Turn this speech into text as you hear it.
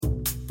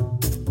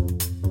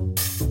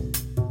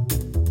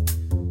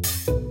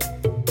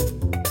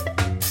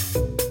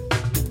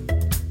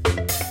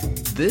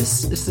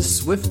This is the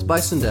Swift by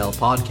Sundell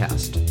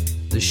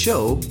podcast, the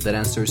show that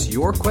answers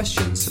your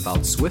questions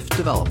about Swift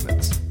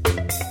development.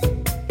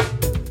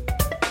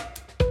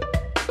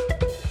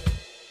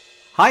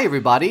 Hi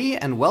everybody,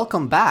 and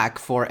welcome back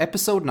for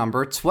episode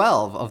number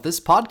 12 of this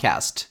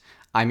podcast.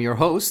 I'm your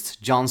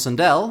host, John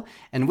Sundell,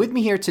 and with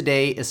me here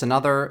today is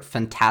another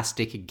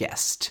fantastic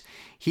guest.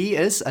 He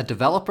is a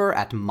developer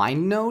at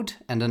MindNode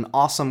and an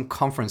awesome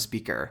conference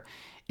speaker.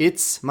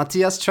 It's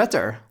Matthias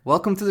Tretter.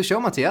 Welcome to the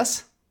show,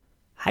 Matthias.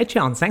 Hi,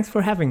 John. Thanks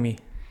for having me.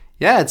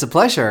 Yeah, it's a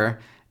pleasure.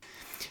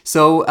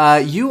 So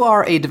you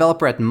are a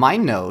developer at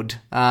MindNode,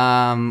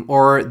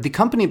 or the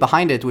company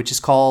behind it, which is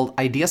called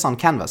Ideas on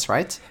Canvas,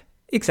 right?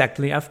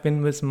 Exactly. I've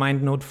been with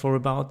MindNode for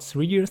about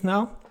 3 years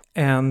now,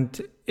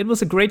 and it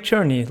was a great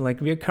journey.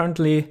 Like, we are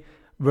currently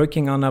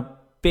working on a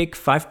big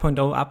 5.0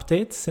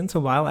 update since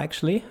a while,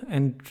 actually,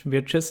 and we're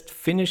just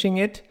finishing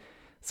it.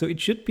 So it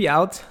should be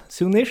out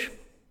soonish,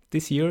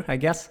 this year, I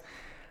guess.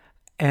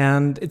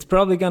 And it's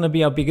probably going to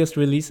be our biggest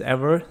release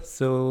ever.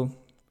 So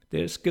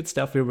there's good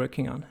stuff we're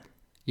working on.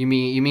 You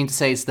mean to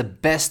say it's the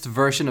best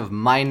version of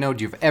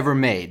MindNode you've ever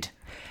made?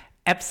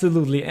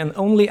 Absolutely. And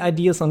only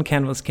Ideas on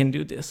Canvas can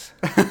do this.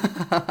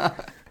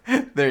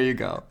 There you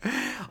go.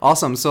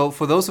 Awesome. So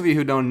for those of you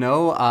who don't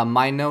know,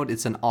 MindNode,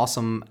 it's an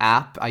awesome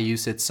app. I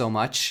use it so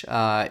much.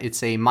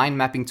 It's a mind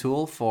mapping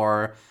tool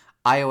for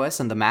iOS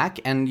and the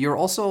Mac. And you're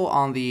also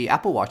on the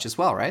Apple Watch as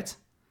well, right?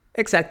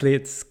 Exactly.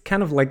 It's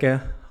kind of like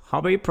a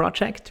hobby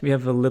project. We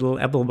have a little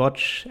Apple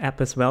Watch app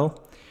as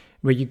well,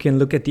 where you can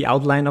look at the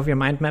outline of your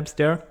mind maps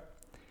there.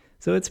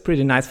 So it's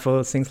pretty nice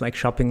for things like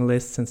shopping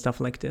lists and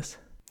stuff like this.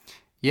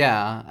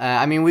 Yeah,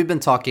 I mean, we've been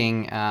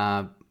talking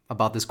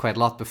about this quite a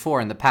lot before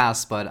in the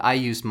past, but I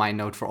use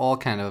MindNode for all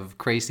kind of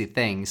crazy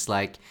things,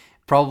 like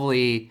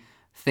probably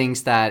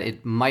things that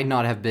it might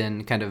not have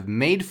been kind of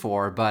made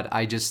for, but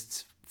I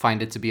just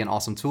find it to be an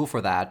awesome tool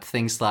for that.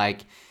 Things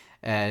like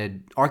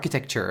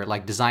architecture,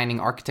 like designing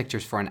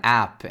architectures for an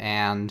app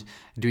and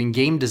doing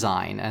game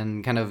design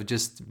and kind of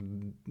just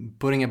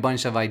putting a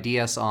bunch of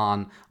ideas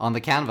on the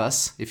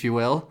canvas, if you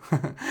will,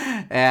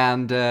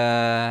 and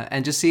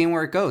just seeing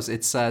where it goes.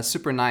 It's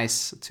super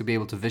nice to be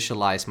able to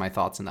visualize my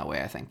thoughts in that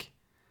way, I think.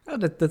 Oh,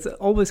 that's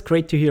always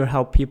great to hear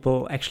how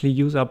people actually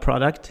use our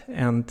product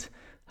and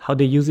how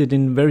they use it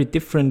in very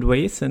different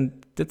ways. And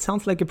that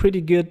sounds like a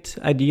pretty good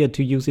idea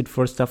to use it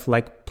for stuff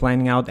like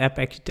planning out app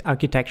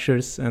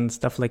architectures and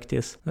stuff like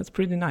this. That's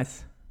pretty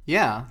nice.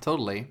 Yeah,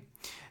 totally.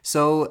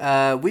 So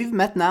we've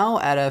met now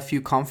at a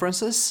few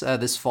conferences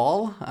this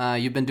fall.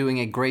 You've been doing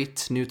a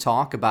great new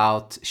talk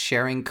about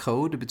sharing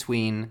code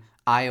between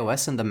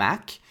iOS and the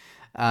Mac.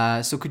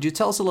 So could you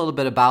tell us a little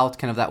bit about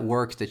kind of that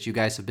work that you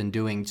guys have been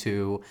doing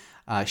to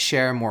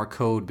share more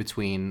code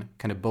between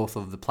kind of both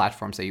of the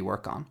platforms that you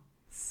work on?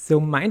 So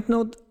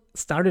MindNode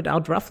started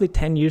out roughly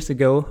 10 years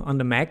ago on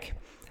the Mac.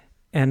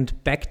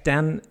 And back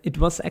then, it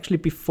was actually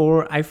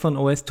before iPhone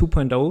OS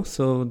 2.0,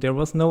 so there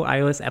was no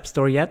iOS App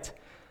Store yet.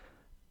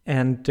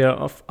 And there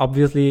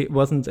obviously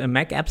wasn't a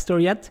Mac App Store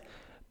yet.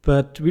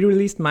 But we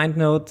released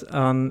MindNode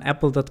on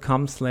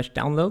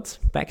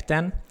apple.com/downloads back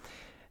then.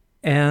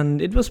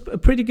 And it was a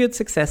pretty good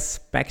success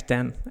back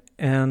then.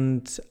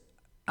 And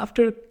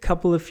after a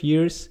couple of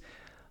years,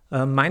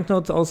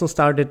 MindNode also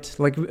started,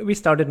 we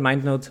started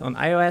MindNode on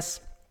iOS.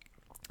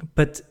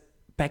 But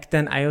back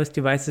then, iOS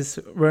devices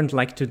weren't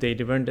like today.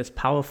 They weren't as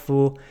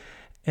powerful,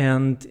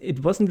 and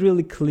it wasn't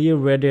really clear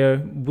where they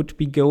would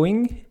be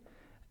going.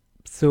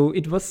 So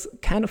it was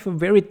kind of a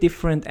very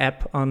different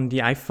app on the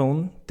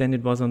iPhone than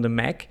it was on the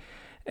Mac.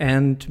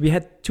 And we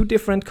had two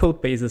different code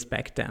bases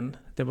back then.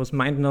 There was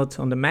MindNode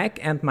on the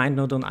Mac and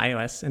MindNode on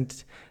iOS,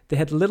 and they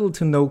had little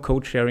to no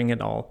code sharing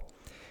at all.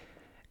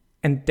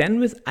 And then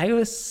with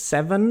iOS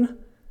 7,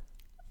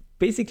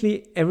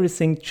 basically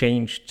everything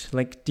changed.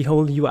 Like, the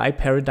whole UI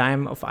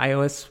paradigm of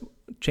iOS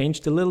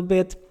changed a little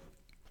bit,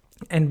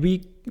 and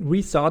we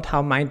rethought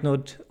how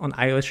MindNode on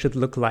iOS should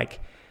look like.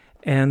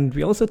 And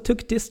we also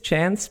took this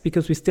chance,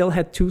 because we still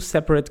had two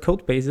separate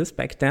code bases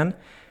back then,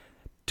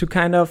 to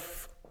kind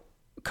of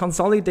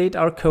consolidate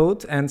our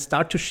code and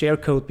start to share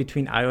code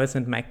between iOS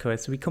and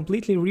macOS. We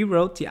completely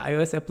rewrote the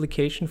iOS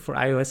application for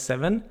iOS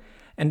 7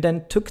 and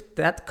then took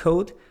that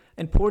code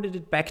and ported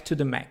it back to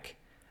the Mac.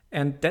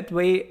 And that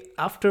way,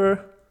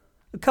 after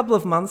a couple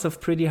of months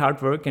of pretty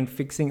hard work and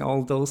fixing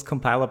all those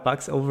compiler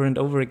bugs over and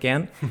over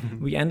again,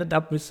 we ended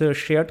up with a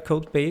shared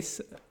code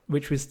base,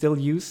 which we still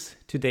use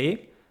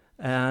today,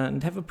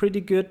 and have a pretty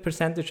good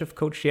percentage of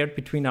code shared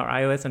between our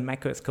iOS and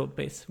macOS code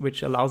base,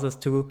 which allows us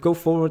to go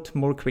forward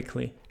more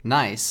quickly.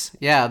 Nice.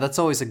 Yeah, that's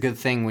always a good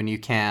thing when you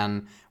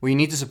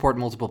need to support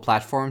multiple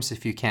platforms.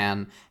 If you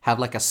can have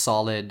like a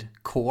solid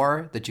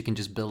core that you can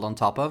just build on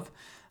top of.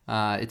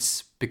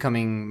 It's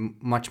becoming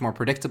much more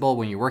predictable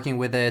when you're working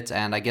with it.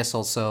 And I guess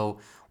also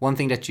one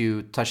thing that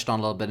you touched on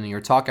a little bit in your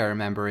talk, I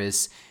remember,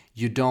 is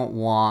you don't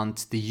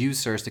want the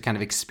users to kind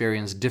of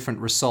experience different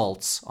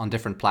results on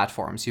different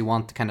platforms. You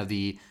want kind of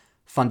the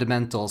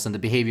fundamentals and the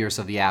behaviors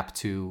of the app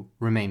to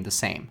remain the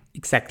same.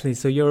 Exactly.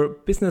 So your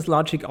business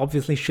logic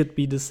obviously should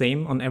be the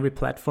same on every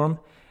platform.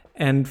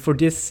 And for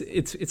this,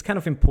 it's kind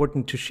of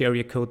important to share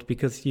your code,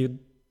 because you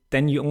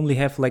only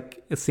have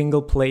like a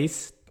single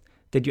place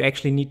that you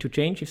actually need to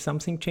change if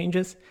something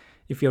changes,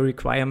 if your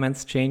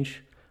requirements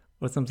change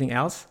or something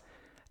else.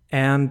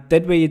 And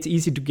that way it's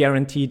easy to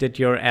guarantee that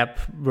your app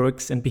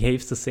works and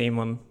behaves the same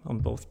on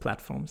both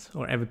platforms,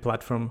 or every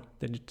platform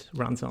that it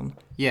runs on.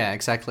 Yeah,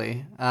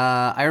 exactly.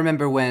 I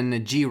remember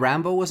when G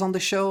Rambo was on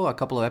the show a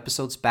couple of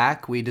episodes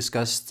back, we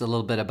discussed a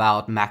little bit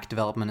about Mac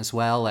development as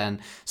well, and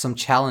some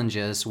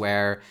challenges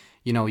where,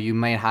 you know, you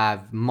might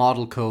have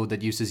model code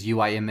that uses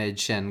UI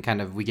image, and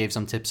kind of we gave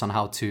some tips on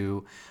how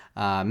to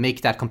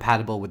make that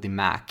compatible with the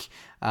Mac.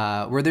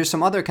 Were there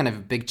some other kind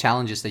of big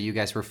challenges that you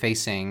guys were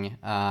facing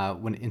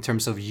when in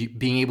terms of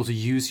being able to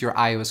use your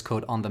iOS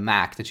code on the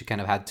Mac that you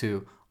kind of had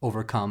to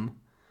overcome?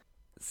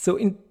 So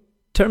in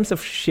terms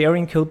of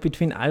sharing code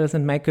between iOS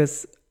and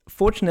macOS,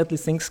 fortunately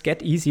things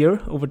get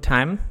easier over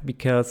time,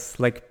 because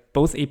like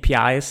both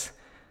APIs,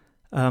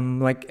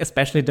 like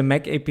especially the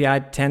Mac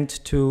API,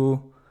 tend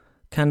to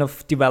kind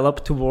of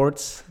develop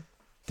towards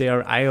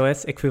their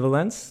iOS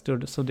equivalents.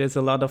 So there's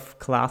a lot of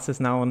classes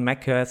now on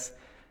macOS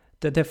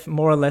that have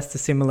more or less the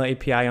similar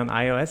API on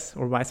iOS,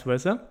 or vice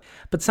versa.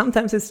 But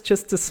sometimes it's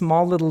just the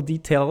small little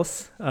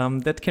details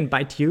that can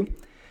bite you.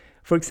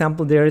 For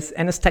example, there's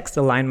NS text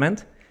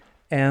alignment,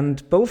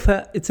 and both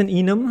it's an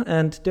enum,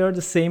 and there are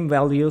the same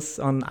values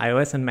on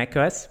iOS and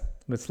macOS,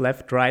 with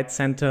left, right,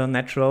 center,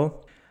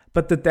 natural.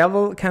 But the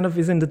devil kind of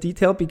is in the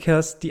detail,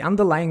 because the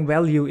underlying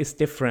value is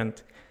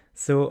different.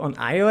 So on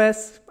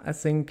iOS, I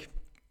think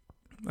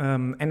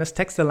NS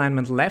text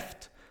alignment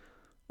left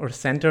or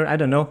center, I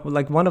don't know,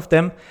 like one of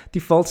them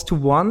defaults to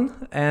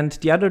 1 and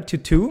the other to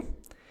 2,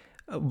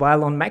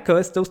 while on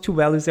macOS those two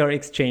values are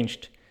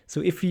exchanged.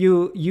 So if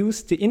you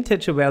use the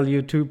integer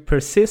value to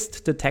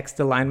persist the text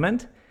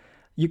alignment,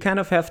 you kind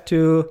of have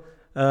to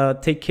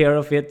take care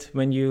of it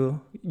when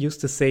you use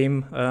the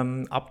same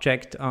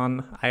object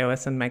on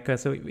iOS and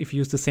macOS. So if you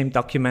use the same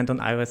document on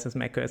iOS as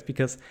macOS,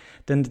 because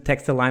then the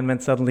text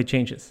alignment suddenly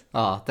changes.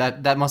 Oh,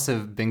 that must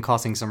have been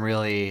causing some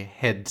really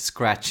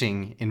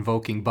head-scratching,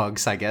 invoking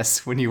bugs, I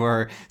guess, when you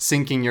were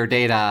syncing your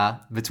data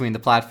between the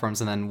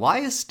platforms, and then why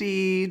is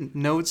the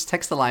node's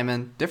text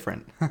alignment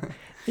different?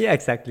 Yeah,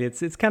 exactly.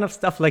 It's kind of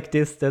stuff like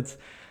this that's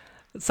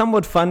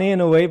somewhat funny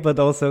in a way, but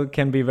also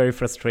can be very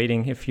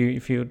frustrating if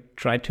you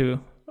try to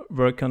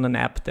work on an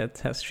app that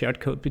has shared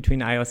code between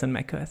iOS and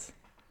macOS.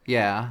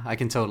 Yeah, I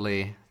can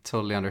totally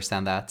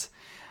understand that.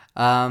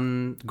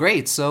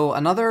 Great. So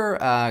another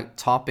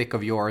topic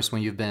of yours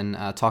when you've been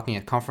talking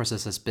at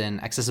conferences has been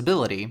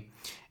accessibility.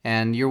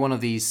 And you're one of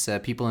these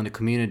people in the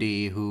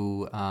community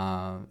who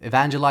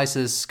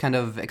evangelizes kind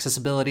of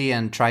accessibility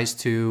and tries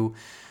to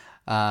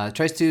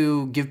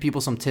give people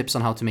some tips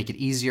on how to make it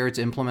easier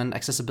to implement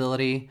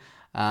accessibility.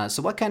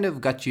 So what kind of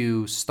got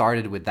you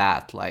started with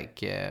that, like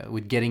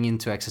with getting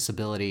into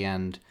accessibility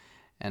and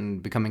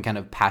becoming kind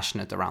of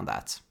passionate around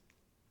that?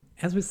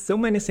 As with so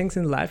many things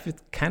in life,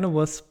 it kind of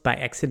was by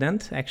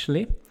accident,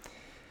 actually.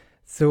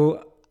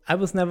 So I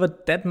was never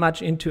that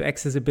much into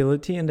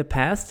accessibility in the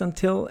past,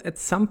 until at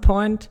some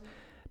point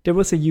there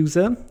was a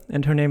user,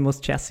 and her name was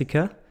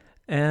Jessica,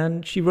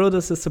 and she wrote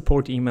us a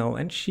support email,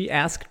 and she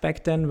asked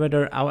back then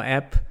whether our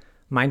app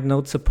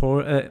MindNote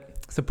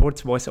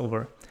supports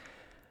VoiceOver.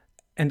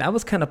 And I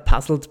was kind of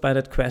puzzled by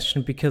that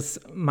question, because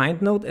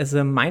MindNote as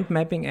a mind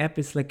mapping app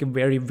is like a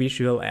very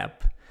visual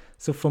app.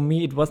 So for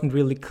me, it wasn't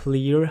really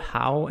clear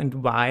how and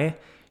why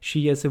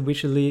she, as a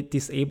visually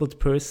disabled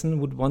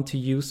person, would want to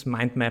use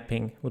mind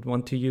mapping, would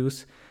want to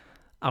use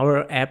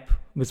our app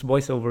with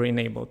VoiceOver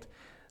enabled.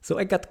 So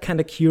I got kind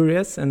of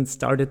curious and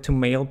started to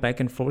mail back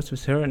and forth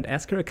with her and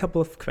ask her a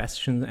couple of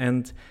questions.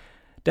 And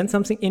then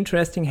something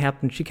interesting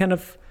happened. She kind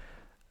of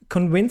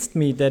convinced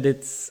me that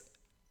it's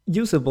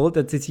usable,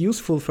 that it's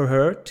useful for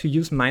her to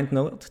use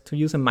MindNote, to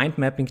use a mind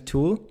mapping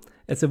tool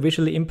as a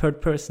visually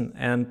impaired person.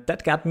 And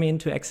that got me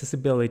into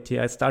accessibility.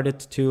 I started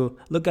to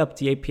look up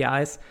the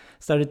APIs,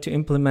 started to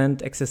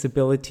implement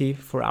accessibility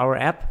for our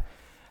app.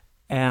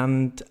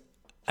 And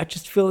I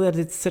just feel that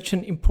it's such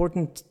an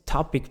important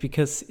topic,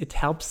 because it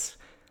helps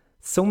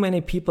so many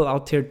people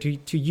out there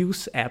to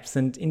use apps.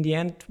 And in the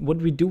end, what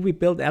we do, we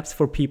build apps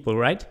for people,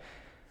 right?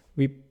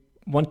 We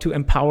want to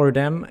empower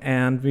them,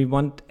 and we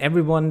want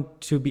everyone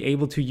to be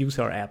able to use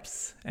our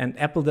apps. And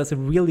Apple does a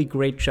really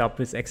great job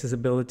with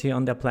accessibility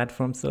on their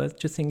platform. So I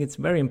just think it's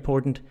very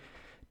important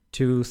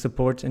to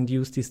support and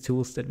use these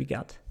tools that we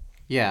got.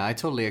 Yeah, I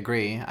totally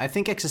agree. I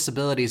think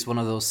accessibility is one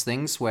of those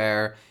things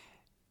where,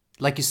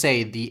 like you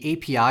say, the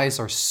APIs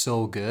are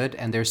so good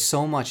and there's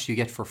so much you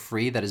get for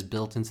free that is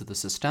built into the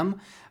system,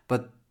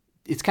 but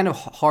it's kind of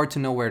hard to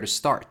know where to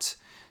start.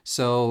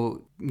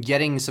 So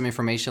getting some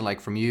information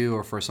like from you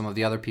or for some of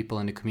the other people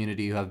in the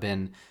community who have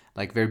been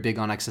like very big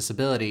on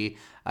accessibility,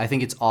 I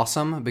think it's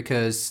awesome,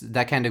 because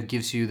that kind of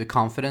gives you the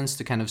confidence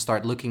to kind of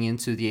start looking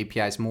into the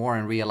APIs more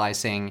and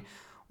realizing,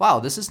 wow,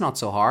 this is not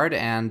so hard.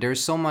 And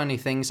there's so many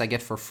things I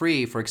get for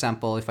free. For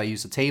example, if I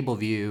use a table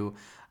view,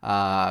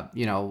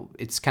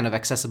 it's kind of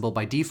accessible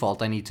by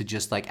default. I need to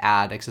just like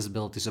add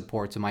accessibility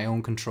support to my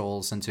own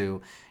controls and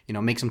to,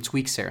 make some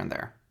tweaks here and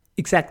there.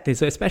 Exactly.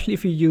 So especially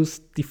if you use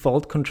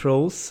default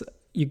controls,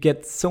 you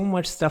get so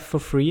much stuff for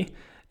free.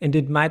 And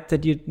it might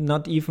that you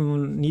not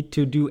even need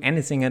to do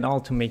anything at all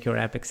to make your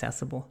app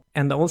accessible.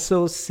 And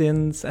also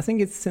since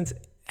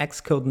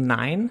Xcode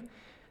 9,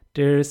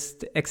 there's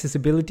the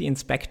Accessibility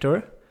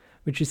Inspector,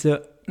 which is an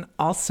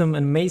awesome,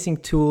 amazing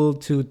tool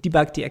to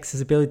debug the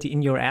accessibility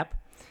in your app.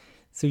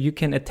 So you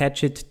can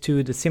attach it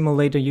to the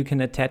simulator, you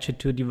can attach it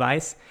to a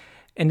device,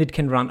 and it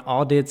can run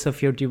audits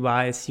of your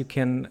device. You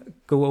can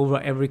go over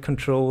every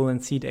control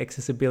and see the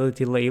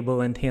accessibility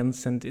label and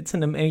hints. And it's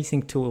an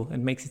amazing tool.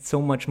 It makes it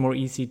so much more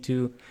easy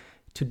to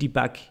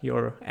debug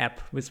your app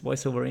with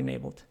VoiceOver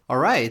enabled. All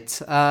right.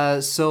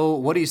 So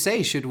what do you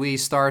say? Should we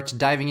start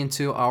diving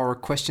into our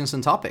questions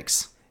and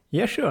topics?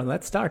 Yeah, sure.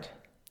 Let's start.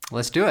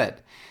 Let's do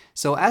it.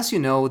 So as you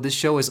know, this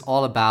show is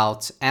all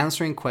about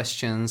answering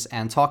questions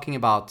and talking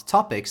about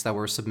topics that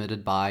were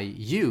submitted by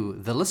you,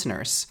 the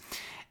listeners.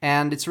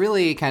 And it's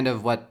really kind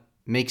of what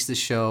makes the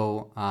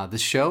show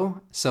this show.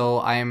 So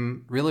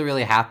I'm really,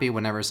 really happy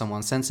whenever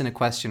someone sends in a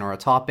question or a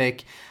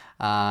topic.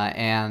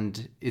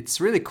 And it's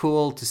really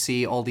cool to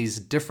see all these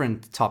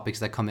different topics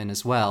that come in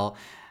as well.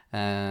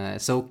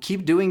 So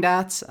keep doing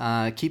that.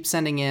 Keep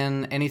sending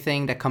in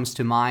anything that comes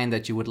to mind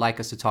that you would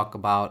like us to talk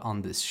about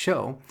on this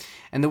show.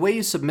 And the way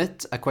you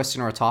submit a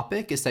question or a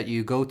topic is that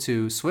you go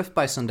to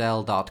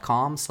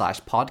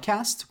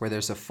swiftbysundell.com/podcast, where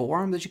there's a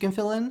form that you can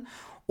fill in.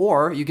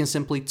 Or you can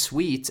simply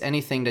tweet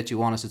anything that you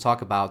want us to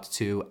talk about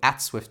to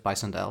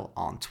 @SwiftBySundell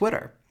on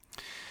Twitter.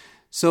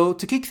 So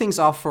to kick things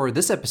off for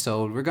this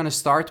episode, we're going to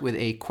start with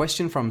a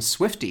question from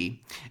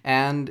Swifty.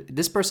 And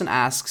this person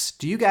asks,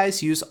 do you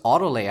guys use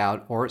auto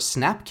layout or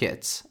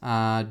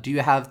SnapKit? Do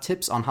you have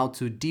tips on how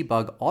to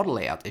debug auto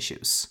layout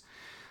issues?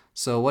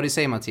 So what do you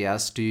say,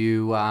 Matthias? Do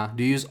you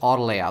use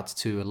auto layout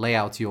to lay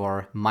out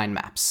your mind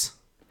maps?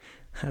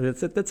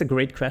 That's a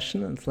great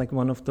question. It's like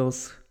one of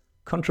those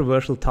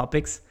controversial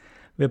topics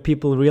where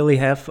people really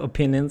have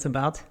opinions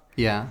about.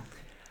 Yeah.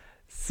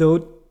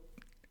 So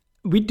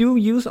we do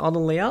use auto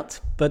layout,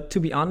 but to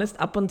be honest,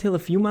 up until a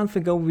few months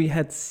ago, we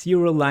had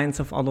 0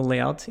 lines of auto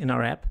layout in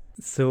our app.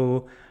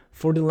 So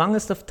for the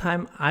longest of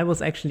time, I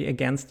was actually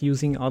against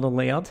using auto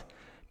layout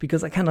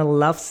because I kind of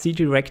love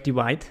CGRect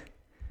divide.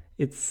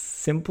 It's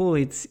simple,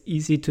 it's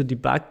easy to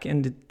debug,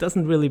 and it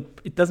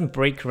doesn't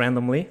break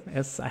randomly,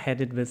 as I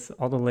had it with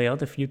auto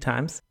layout a few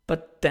times.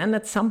 But then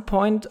at some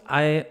point,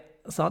 I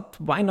thought,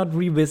 why not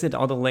revisit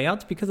auto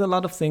layout? Because a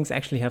lot of things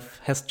actually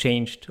has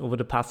changed over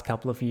the past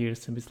couple of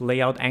years. And with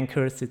layout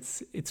anchors,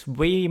 it's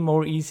way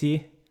more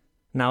easy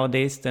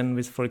nowadays than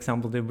with, for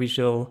example, the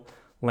visual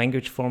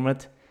language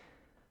format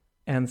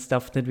and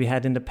stuff that we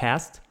had in the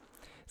past.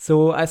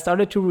 So I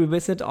started to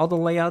revisit auto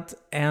layout,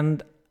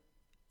 and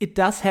it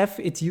does have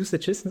its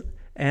usages.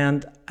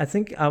 And I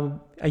think I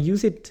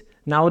use it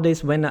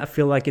nowadays when I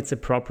feel like it's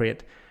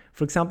appropriate.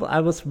 For example, I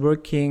was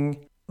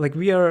working, like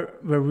we're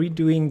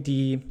redoing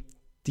the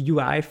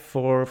UI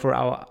for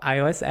our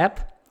iOS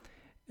app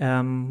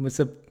with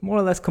a more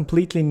or less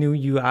completely new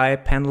UI,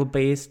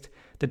 panel-based,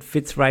 that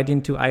fits right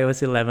into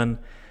iOS 11.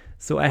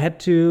 So I had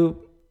to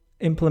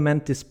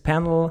implement this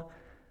panel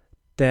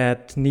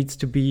that needs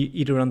to be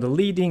either on the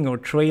leading or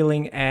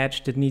trailing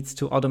edge, that needs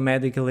to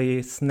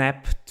automatically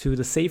snap to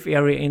the safe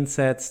area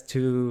insets,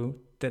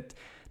 that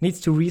needs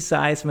to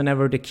resize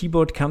whenever the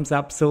keyboard comes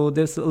up. So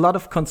there's a lot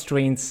of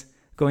constraints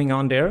going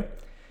on there.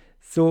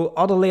 So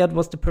auto layout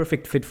was the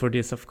perfect fit for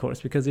this, of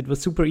course, because it was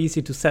super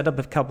easy to set up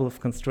a couple of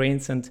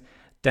constraints and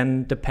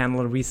then the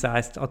panel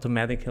resized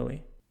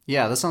automatically.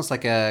 Yeah, that sounds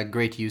like a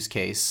great use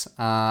case.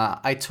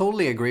 I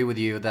totally agree with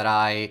you that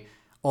I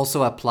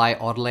also apply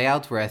auto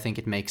layout where I think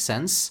it makes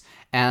sense.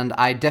 And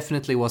I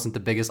definitely wasn't the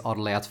biggest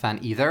auto layout fan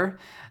either.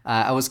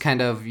 I was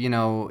kind of,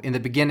 in the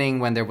beginning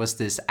when there was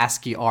this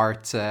ASCII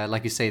art,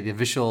 like you say, the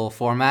visual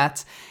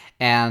format.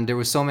 And there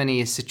were so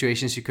many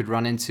situations you could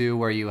run into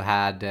where you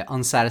had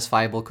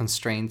unsatisfiable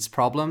constraints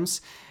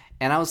problems.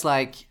 And I was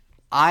like,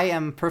 I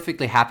am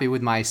perfectly happy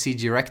with my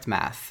CGRect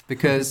math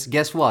because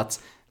guess what?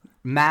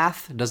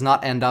 Math does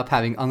not end up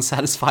having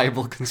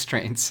unsatisfiable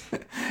constraints,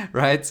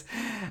 right?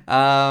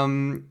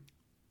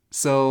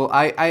 So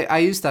I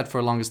used that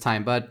for the longest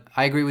time, but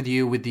I agree with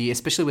you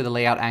especially with the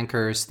layout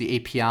anchors, the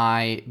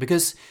API,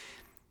 because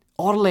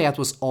auto layout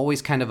was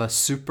always kind of a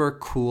super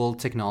cool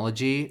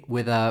technology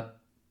with a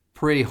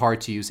pretty hard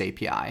to use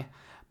API.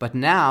 But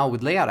now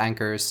with layout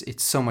anchors,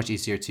 it's so much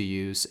easier to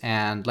use.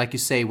 And like you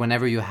say,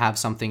 whenever you have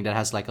something that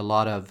has like a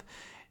lot of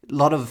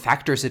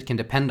factors it can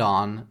depend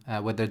on,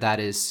 whether that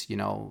is,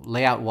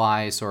 layout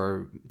wise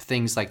or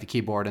things like the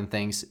keyboard and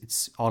things,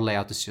 auto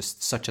layout is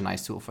just such a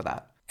nice tool for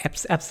that.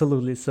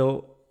 Absolutely.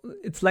 So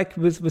it's like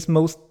with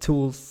most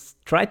tools,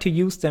 try to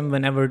use them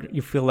whenever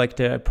you feel like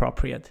they're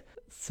appropriate.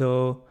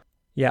 So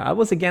yeah, I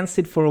was against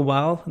it for a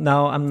while.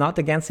 Now I'm not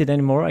against it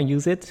anymore. I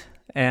use it.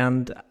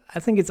 And I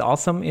think it's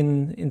awesome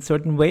in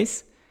certain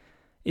ways.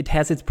 It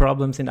has its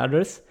problems in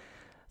others.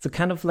 So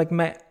kind of like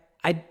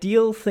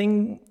ideal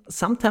thing,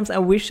 sometimes I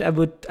wish I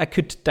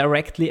could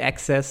directly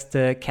access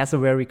the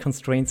cassowary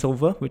constraint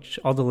solver, which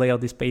auto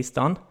layout is based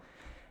on,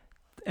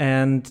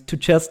 and to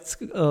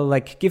just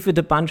like give it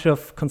a bunch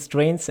of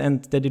constraints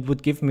and that it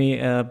would give me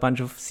a bunch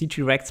of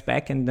CG-Regs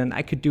back, and then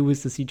I could do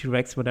with the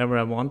CG-Regs whatever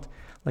I want,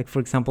 like for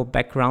example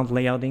background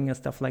layouting and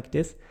stuff like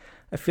this.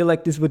 I feel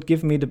like this would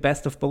give me the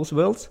best of both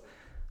worlds,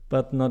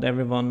 but not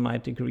everyone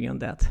might agree on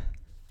that.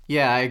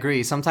 Yeah, I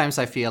agree. Sometimes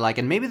I feel like,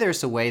 and maybe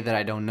there's a way that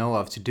I don't know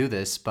of to do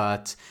this,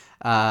 but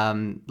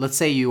let's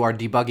say you are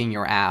debugging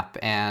your app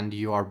and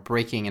you are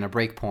breaking in a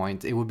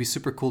breakpoint. It would be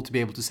super cool to be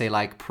able to say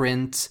like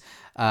print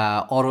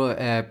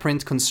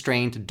print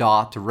constraint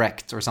dot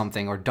rect or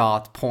something, or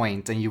dot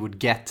point, and you would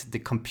get the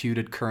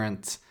computed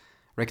current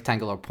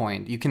rectangular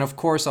point. You can of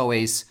course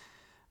always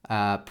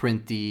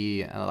print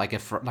the like a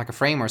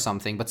frame or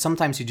something, but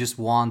sometimes you just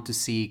want to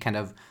see kind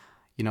of,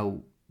 you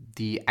know,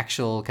 the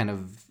actual kind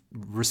of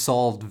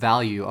resolved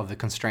value of the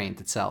constraint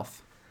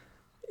itself.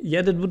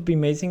 Yeah, that would be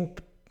amazing.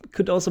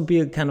 Could also be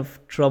a kind of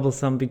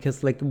troublesome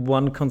because like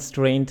one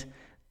constraint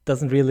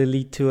doesn't really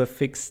lead to a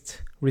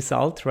fixed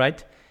result,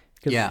 right?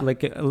 Because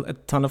like a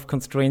ton of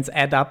constraints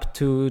add up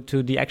to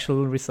the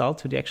actual result,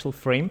 to the actual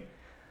frame.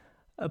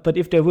 But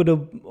if there would a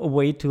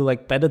way to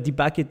like better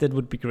debug it, that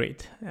would be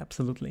great.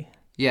 Absolutely.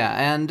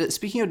 Yeah, and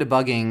speaking of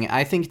debugging,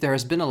 I think there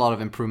has been a lot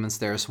of improvements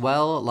there as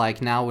well.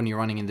 Like now when you're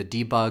running in the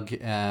debug,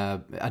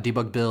 a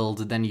debug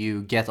build, then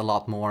you get a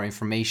lot more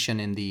information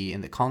in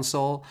the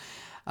console.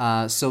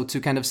 So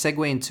to kind of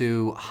segue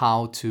into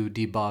how to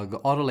debug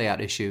auto layout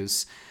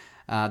issues,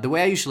 the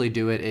way I usually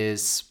do it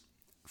is,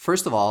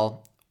 first of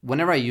all,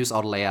 whenever I use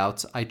auto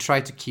layout, I try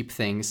to keep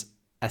things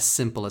as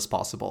simple as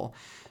possible.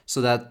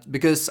 So that,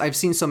 because I've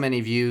seen so many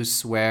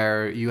views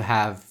where you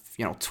have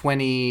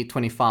 20,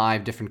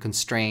 25 different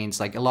constraints,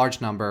 like a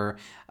large number,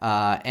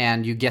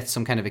 and you get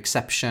some kind of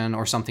exception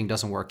or something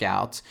doesn't work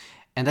out.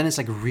 And then it's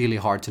like really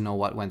hard to know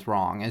what went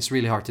wrong. It's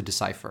really hard to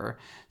decipher.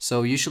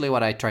 So usually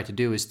what I try to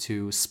do is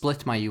to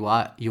split my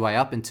UI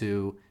up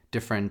into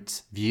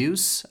different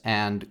views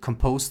and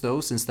compose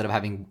those instead of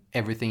having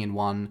everything in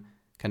one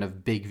kind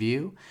of big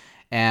view,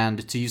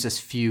 and to use as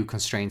few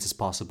constraints as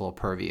possible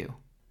per view.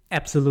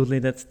 Absolutely,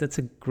 that's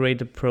a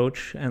great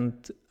approach,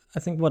 and I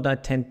think what I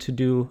tend to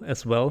do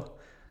as well,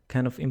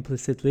 kind of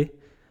implicitly.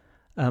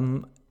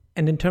 And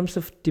in terms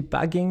of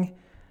debugging,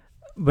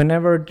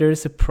 whenever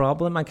there's a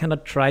problem, I kind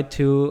of try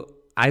to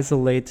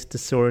isolate the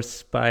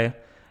source by,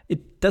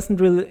 it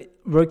doesn't really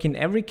work in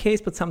every case,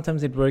 but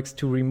sometimes it works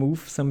to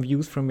remove some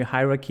views from your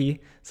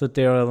hierarchy so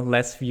there are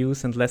less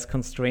views and less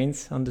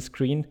constraints on the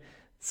screen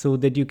so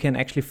that you can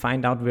actually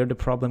find out where the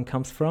problem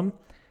comes from.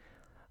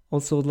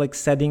 Also, like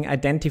setting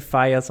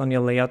identifiers on your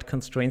layout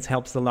constraints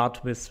helps a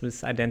lot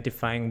with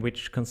identifying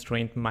which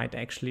constraint might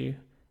actually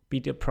be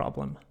the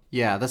problem.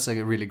 Yeah, that's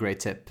a really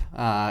great tip,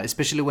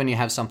 especially when you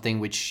have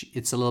something which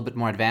it's a little bit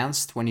more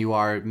advanced, when you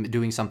are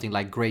doing something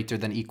like greater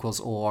than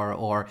equals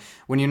or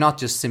when you're not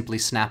just simply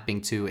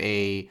snapping to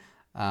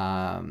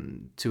an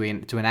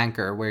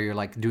anchor, where you're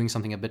like doing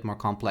something a bit more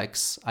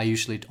complex. I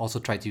usually also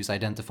try to use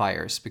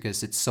identifiers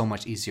because it's so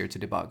much easier to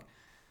debug.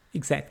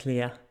 Exactly,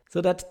 yeah. So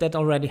that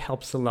already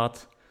helps a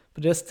lot.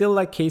 But there's still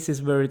like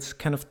cases where it's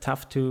kind of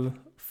tough to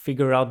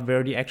figure out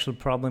where the actual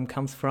problem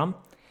comes from.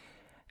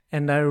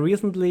 And I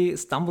recently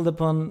stumbled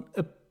upon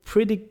a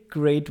pretty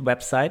great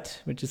website,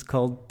 which is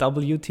called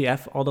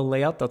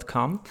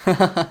WTFAutoLayout.com.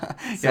 Yeah,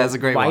 that's a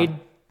great one. Why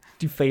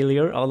the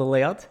failure auto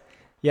layout?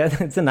 Yeah,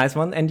 it's a nice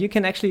one. And you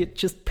can actually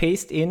just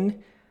paste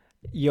in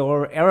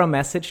your error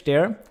message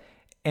there,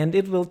 and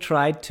it will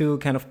try to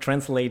kind of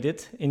translate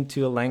it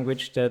into a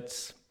language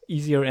that's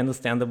easier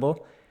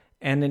understandable.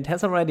 And it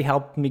has already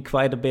helped me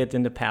quite a bit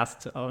in the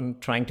past on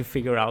trying to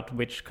figure out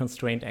which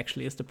constraint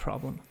actually is the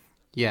problem.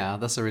 Yeah,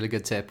 that's a really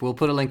good tip. We'll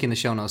put a link in the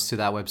show notes to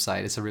that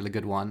website. It's a really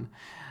good one.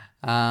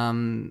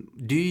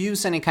 Do you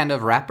use any kind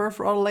of wrapper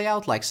for auto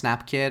layout, like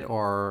Snapkit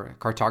or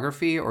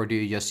Cartography, or do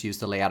you just use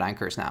the layout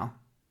anchors now?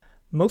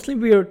 Mostly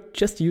we are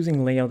just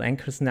using layout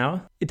anchors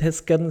now. It has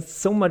gotten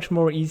so much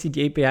more easy.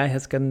 The API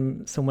has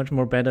gotten so much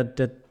more better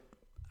that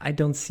I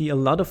don't see a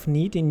lot of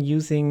need in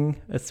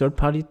using a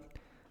third-party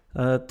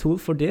tool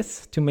for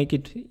this to make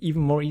it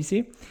even more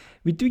easy.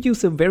 We do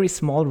use a very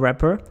small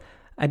wrapper.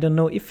 I don't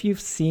know if you've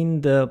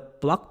seen the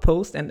blog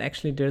post, and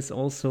actually there's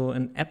also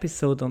an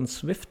episode on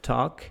Swift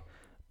Talk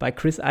by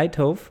Chris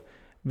Eidhof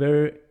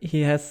where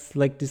he has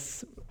like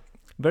this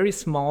very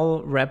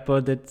small wrapper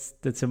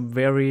that's a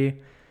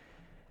very,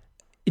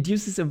 it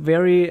uses a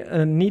very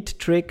neat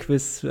trick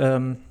with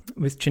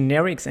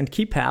generics and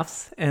key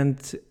paths,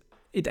 and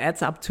it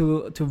adds up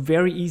to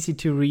very easy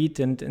to read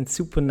and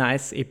super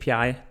nice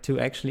API to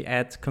actually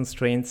add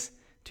constraints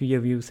to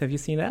your views. Have you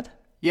seen that?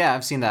 Yeah,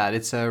 I've seen that.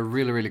 It's a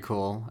really, really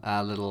cool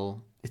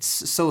little... It's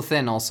so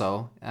thin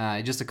also.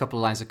 Just a couple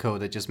of lines of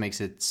code that just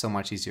makes it so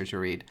much easier to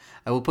read.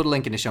 I will put a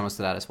link in the show notes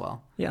to that as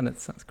well. Yeah, that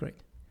sounds great.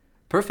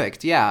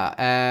 Perfect.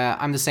 Yeah,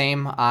 I'm the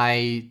same.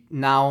 I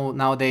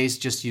nowadays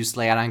just use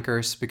layout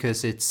anchors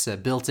because it's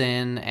built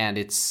in and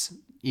it's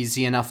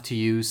easy enough to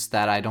use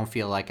that I don't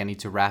feel like I need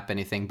to wrap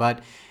anything.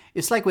 But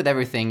it's like with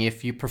everything.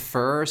 If you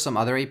prefer some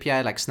other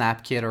API like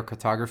Snapkit or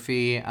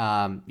Cartography,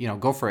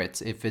 go for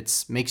it. If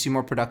it makes you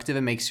more productive,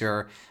 it makes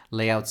your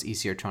layouts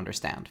easier to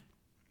understand.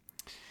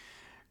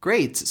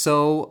 Great.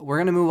 So we're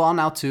going to move on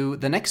now to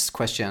the next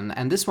question.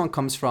 And this one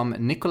comes from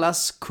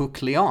Nicolas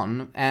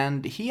Cook-Leon.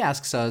 And he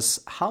asks us,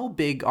 how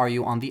big are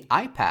you on the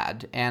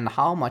iPad and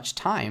how much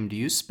time do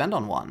you spend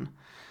on one?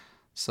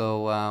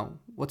 So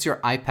what's your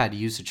iPad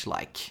usage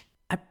like?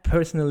 I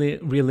personally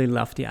really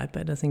love the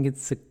iPad. I think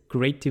it's a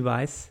great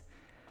device.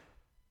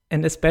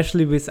 And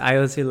especially with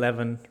iOS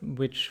 11,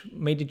 which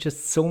made it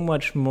just so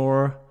much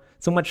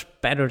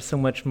better, so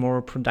much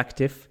more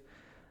productive.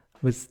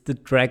 With the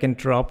drag and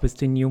drop, with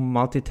the new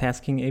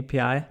multitasking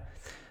API.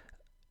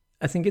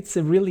 I think it's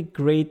a really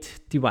great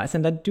device.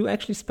 And I do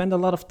actually spend a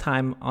lot of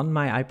time on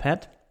my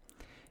iPad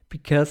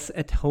because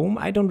at home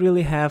I don't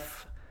really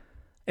have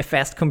a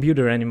fast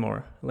computer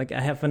anymore. Like I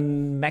have a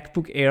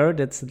MacBook Air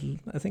that's,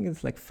 I think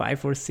it's like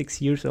 5 or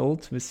 6 years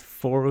old with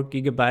 4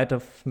 GB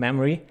of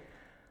memory.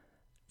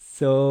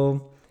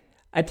 So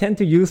I tend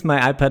to use my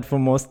iPad for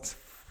most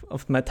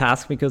of my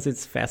tasks because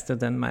it's faster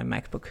than my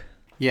MacBook.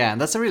 Yeah,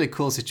 and that's a really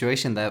cool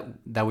situation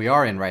that we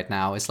are in right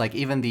now. It's like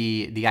even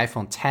the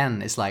iPhone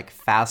 10 is like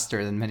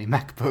faster than many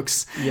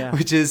MacBooks,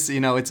 which is,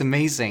 it's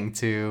amazing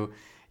to,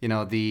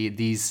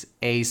 these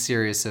A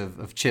series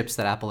of chips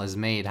that Apple has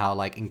made, how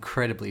like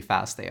incredibly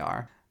fast they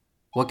are.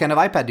 What kind of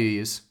iPad do you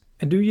use?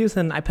 I do use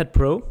an iPad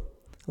Pro,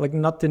 like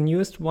not the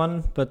newest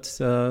one, but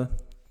the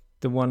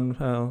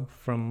one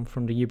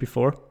from the year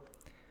before.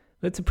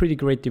 It's a pretty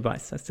great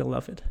device. I still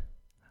love it.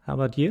 How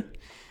about you?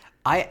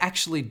 I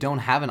actually don't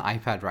have an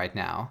iPad right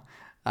now,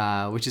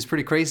 which is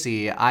pretty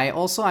crazy.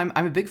 I'm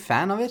a big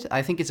fan of it.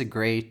 I think it's a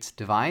great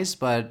device,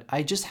 but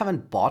I just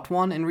haven't bought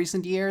one in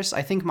recent years.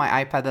 I think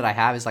my iPad that I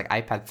have is like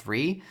iPad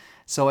 3,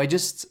 so I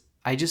just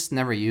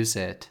never use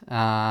it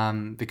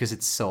because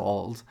it's so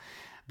old.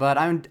 But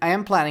I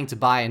am planning to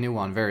buy a new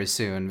one very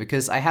soon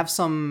because I have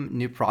some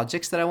new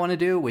projects that I want to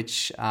do,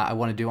 which I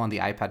want to do on the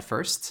iPad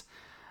first.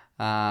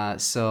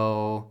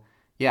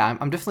 Yeah,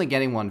 I'm definitely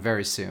getting one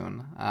very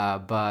soon,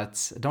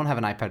 but I don't have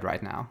an iPad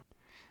right now.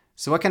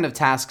 So what kind of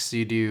tasks do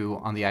you do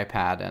on the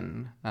iPad,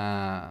 and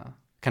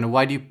kind of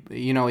why do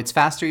you, it's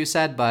faster you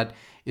said, but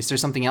is there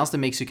something else that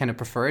makes you kind of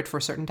prefer it for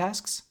certain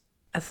tasks?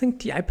 I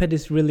think the iPad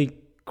is really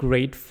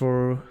great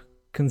for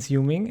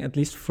consuming, at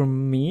least for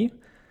me,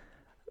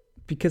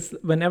 because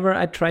whenever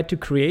I try to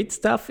create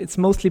stuff, it's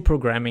mostly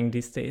programming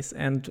these days.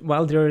 And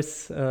while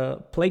there's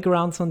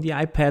playgrounds on the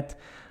iPad,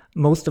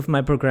 most of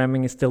my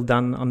programming is still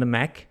done on the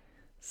Mac.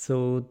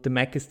 So the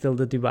Mac is still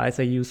the device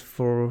I use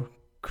for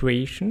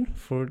creating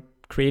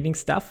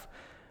stuff.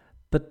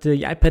 But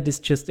the iPad is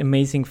just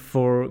amazing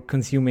for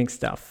consuming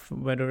stuff,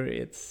 whether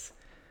it's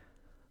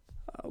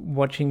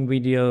watching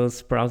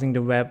videos, browsing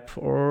the web,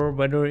 or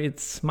whether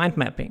it's mind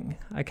mapping.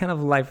 I kind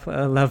of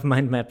love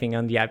mind mapping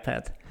on the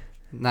iPad.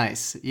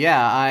 Nice. Yeah,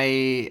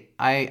 I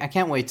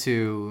can't wait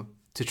to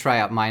try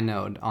out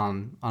MindNode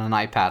on an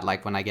iPad,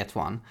 like when I get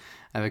one,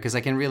 because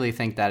I can really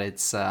think that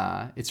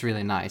it's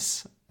really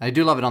nice. I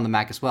do love it on the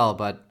Mac as well,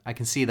 but I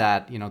can see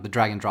that, the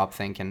drag and drop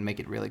thing can make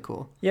it really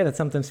cool. Yeah, that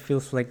sometimes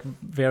feels like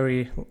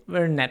very,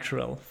 very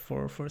natural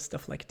for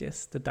stuff like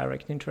this, the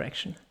direct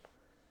interaction.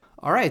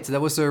 All right,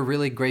 that was a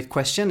really great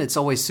question. It's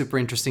always super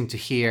interesting to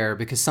hear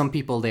because some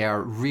people, they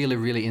are really,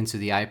 really into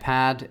the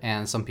iPad,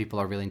 and some people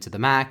are really into the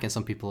Mac, and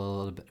some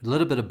people a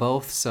little bit of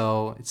both.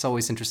 So it's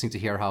always interesting to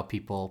hear how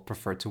people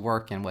prefer to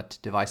work and what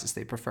devices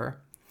they prefer.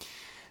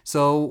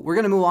 So we're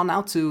going to move on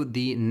now to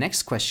the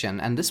next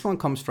question. And this one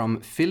comes from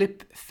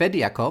Filip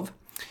Fediakov.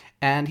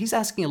 And he's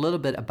asking a little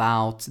bit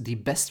about the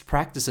best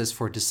practices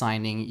for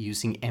designing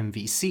using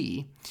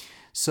MVC.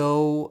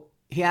 So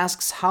he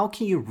asks, how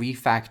can you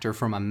refactor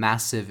from a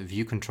massive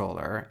view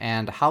controller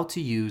and how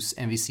to use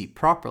MVC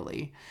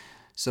properly?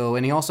 So,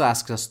 and he also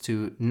asks us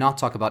to not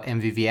talk about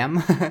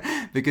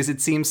MVVM because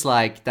it seems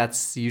like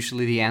that's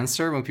usually the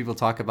answer when people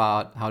talk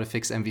about how to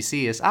fix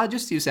MVC is,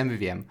 just use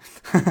MVVM.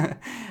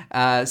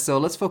 So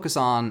let's focus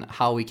on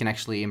how we can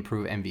actually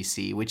improve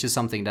MVC, which is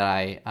something that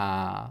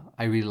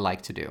I really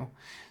like to do.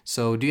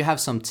 So do you have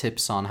some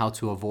tips on how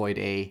to avoid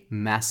a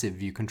massive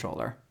view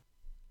controller?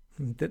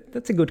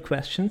 That's a good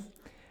question.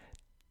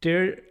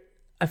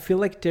 I feel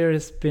like there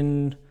has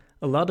been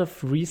a lot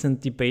of recent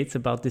debates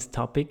about this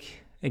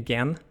topic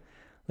again.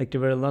 Like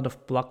there were a lot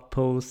of blog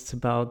posts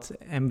about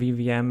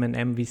MVVM and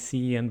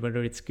MVC and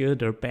whether it's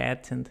good or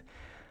bad. And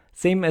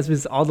same as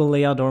with auto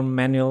layout or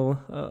manual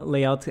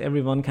layout,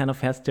 everyone kind of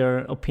has their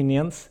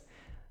opinions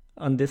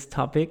on this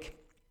topic.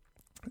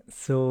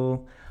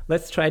 So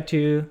let's try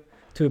to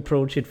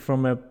approach it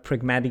from a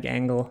pragmatic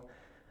angle.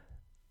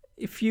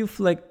 If you've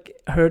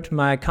heard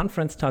my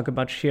conference talk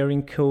about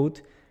sharing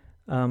code,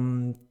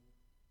 then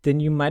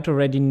you might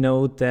already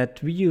know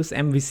that we use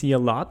MVC a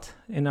lot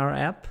in our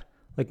app.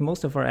 Like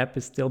most of our app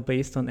is still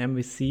based on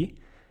MVC,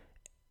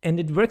 and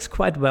it works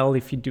quite well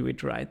if you do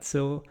it right.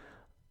 So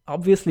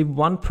obviously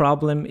one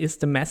problem is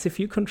the massive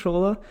view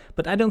controller,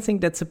 but I don't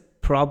think that's a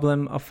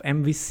problem of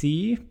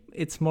MVC.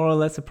 It's more or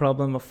less a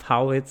problem of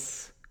how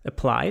it's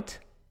applied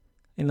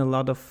in a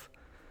lot of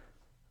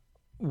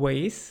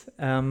ways.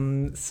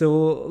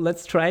 So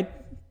let's try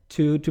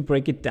to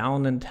break it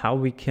down and how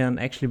we can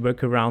actually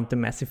work around the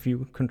massive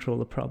view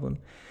controller problem.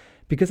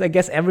 Because I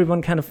guess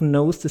everyone kind of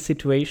knows the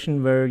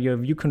situation where your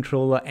view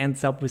controller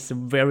ends up with a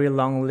very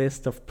long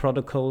list of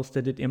protocols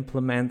that it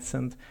implements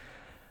and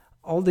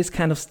all this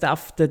kind of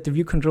stuff that the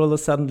view controller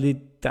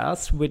suddenly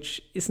does,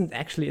 which isn't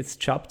actually its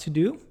job to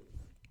do.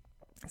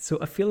 So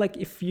I feel like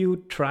if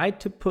you try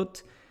to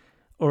put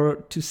or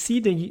to see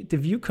the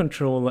view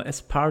controller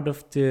as part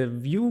of the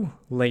view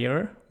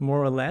layer,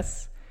 more or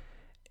less,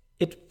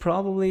 it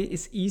probably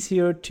is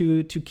easier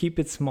to keep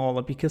it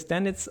smaller, because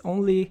then it's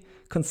only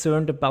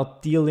concerned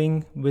about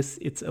dealing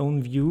with its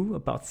own view,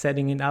 about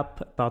setting it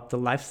up, about the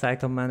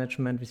lifecycle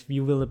management with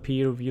view will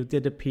appear, view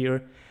did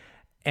appear.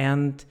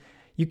 And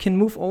you can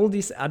move all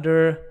these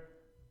other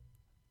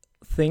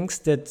things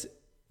that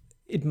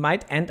it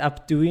might end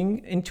up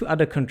doing into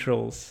other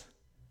controls,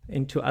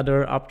 into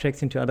other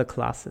objects, into other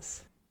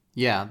classes.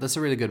 Yeah, that's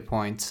a really good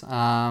point.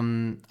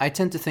 I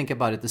tend to think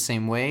about it the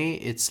same way.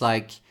 It's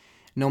like,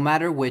 no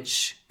matter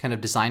which kind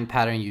of design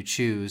pattern you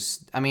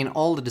choose, I mean,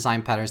 all the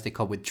design patterns, they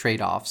come with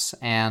trade-offs,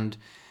 and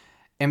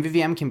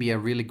MVVM can be a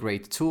really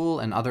great tool,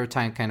 and other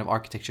kind of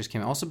architectures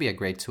can also be a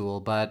great tool,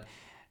 but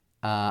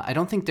I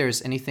don't think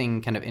there's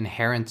anything kind of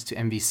inherent to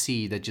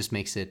MVC that just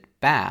makes it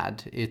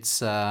bad. It's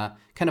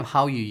kind of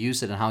how you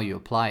use it and how you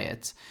apply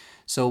it.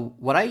 So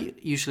what I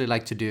usually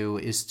like to do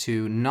is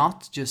to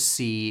not just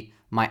see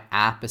my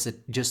app as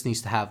it just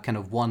needs to have kind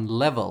of one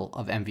level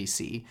of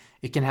MVC.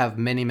 It can have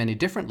many, many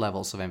different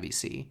levels of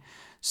MVC.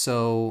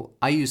 So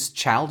I use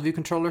child view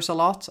controllers a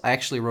lot. I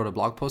actually wrote a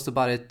blog post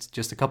about it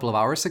just a couple of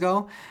hours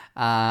ago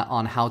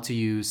on how to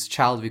use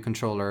child view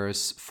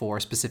controllers for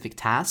specific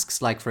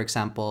tasks. Like, for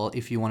example,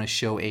 if you want to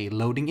show a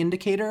loading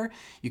indicator,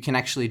 you can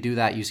actually do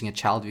that using a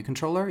child view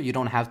controller. You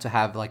don't have to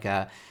have like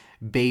a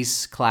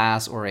base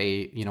class or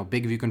a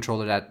big view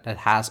controller that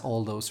has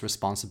all those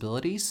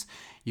responsibilities.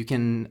 You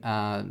can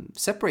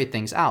separate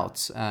things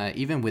out,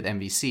 even with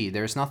MVC.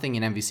 There's nothing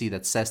in MVC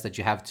that says that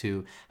you have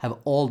to have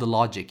all the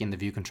logic in the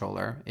view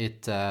controller.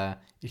 It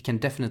can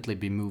definitely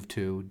be moved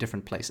to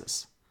different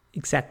places.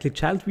 Exactly.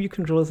 Child view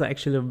controllers are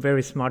actually a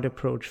very smart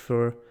approach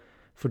for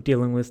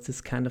dealing with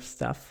this kind of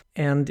stuff.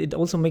 And it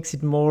also makes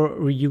it more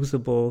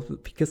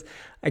reusable, because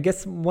I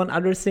guess one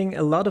other thing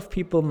a lot of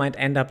people might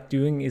end up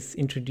doing is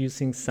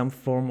introducing some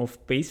form of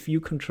base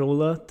view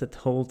controller that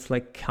holds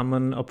like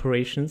common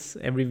operations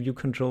every view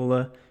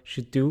controller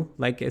should do,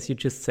 like as you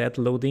just said,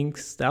 loading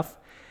stuff.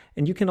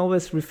 And you can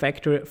always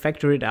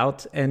factor it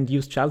out and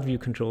use child view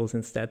controls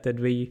instead. That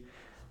way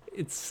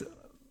it's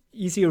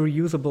easier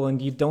reusable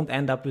and you don't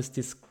end up with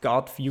this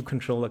God view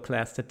controller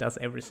class that does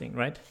everything,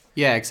 right?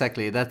 Yeah,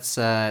 exactly. That's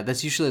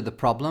usually the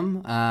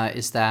problem,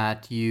 is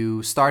that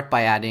you start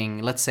by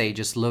adding, let's say,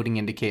 just loading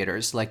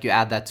indicators. Like you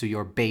add that to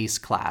your base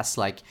class.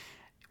 Like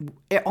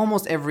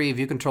almost every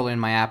view controller in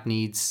my app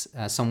needs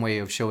some way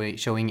of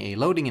showing a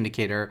loading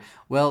indicator.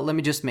 Well, let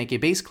me just make a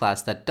base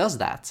class that does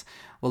that.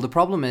 Well, the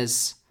problem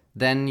is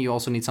then you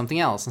also need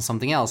something else and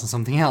something else and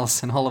something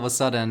else. And all of a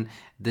sudden,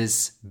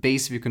 this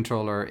base view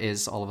controller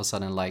is all of a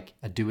sudden like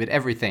a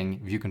do-it-everything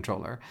view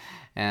controller.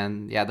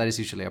 And yeah, that is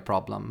usually a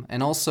problem.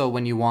 And also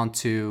when you want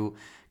to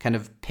kind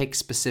of pick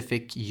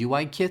specific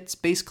UIKit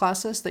base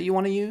classes that you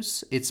want to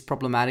use, it's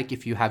problematic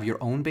if you have your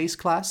own base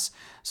class.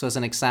 So as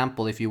an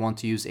example, if you want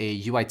to use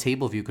a UI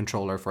table view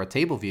controller for a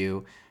table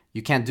view,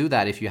 you can't do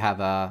that if you have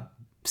a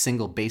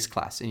single base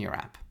class in your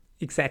app.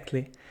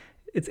 Exactly.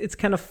 It's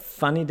kind of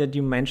funny that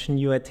you mention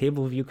UI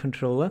table view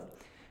controller,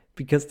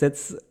 because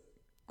that's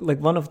like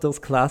one of those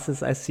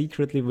classes I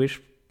secretly wish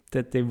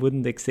that they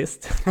wouldn't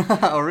exist.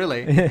 Oh,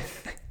 really?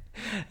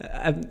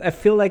 I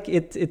feel like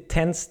it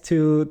tends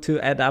to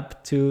add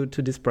up to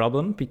this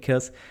problem,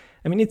 because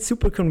I mean, it's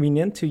super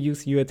convenient to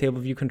use UI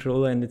table view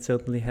controller and it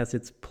certainly has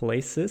its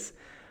places,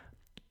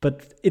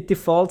 but it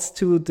defaults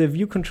to the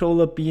view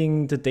controller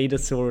being the data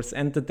source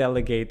and the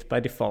delegate by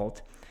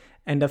default.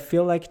 And I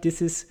feel like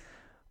this is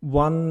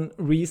one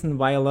reason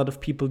why a lot of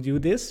people do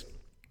this.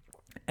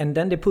 And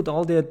then they put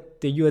all the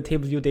UI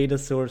table view data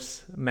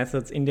source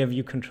methods in their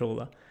view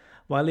controller,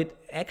 while it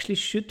actually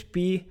should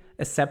be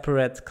a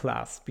separate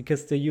class,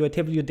 because the UI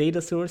table view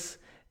data source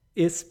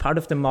is part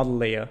of the model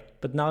layer.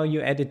 But now you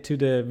add it to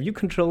the view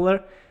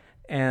controller,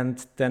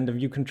 and then the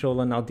view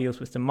controller now deals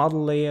with the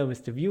model layer,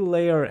 with the view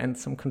layer, and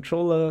some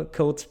controller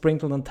code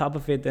sprinkled on top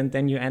of it, and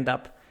then you end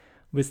up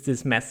with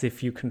this massive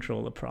view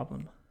controller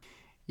problem.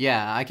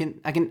 Yeah,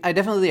 I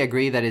definitely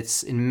agree that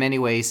it's in many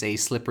ways a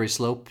slippery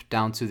slope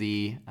down to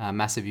the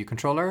massive view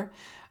controller.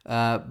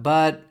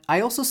 But I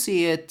also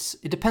see it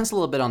depends a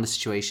little bit on the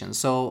situation.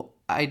 So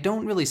I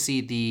don't really see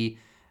the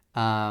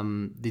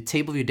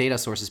table view data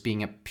source as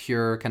being a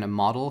pure kind of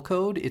model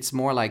code. It's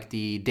more like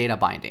the data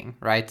binding,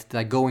 right?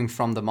 Like going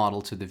from the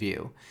model to the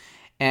view.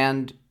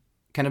 And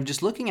kind of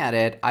just looking at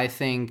it, I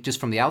think just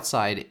from the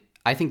outside,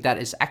 I think that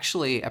is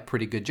actually a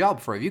pretty good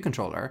job for a view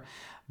controller.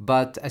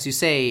 But as you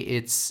say,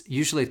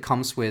 it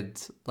comes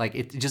with, like,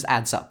 it just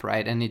adds up,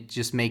 right? And it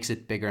just makes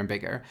it bigger and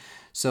bigger.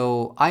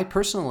 So I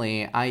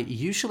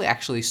usually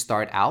actually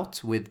start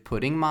out with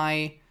putting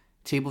my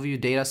table view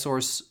data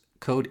source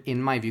code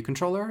in my view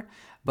controller.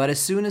 But as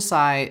soon as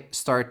I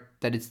start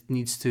that it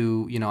needs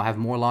to, have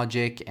more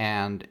logic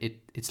and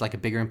it's like a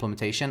bigger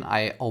implementation,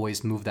 I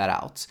always move that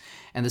out.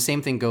 And the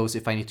same thing goes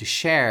if I need to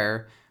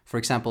share, for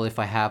example, if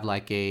I have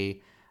like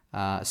a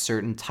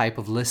certain type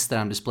of list that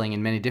I'm displaying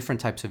in many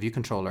different types of view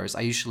controllers,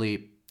 I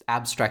usually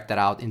abstract that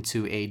out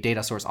into a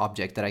data source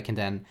object that I can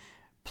then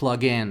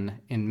plug in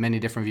many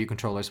different view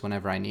controllers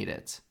whenever I need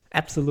it.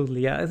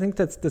 Absolutely, yeah. I think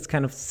that's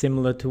kind of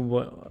similar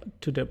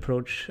to the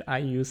approach I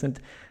use, and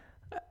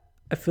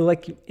I feel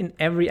like in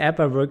every app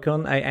I work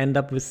on, I end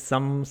up with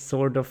some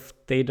sort of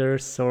data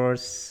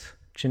source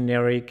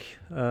generic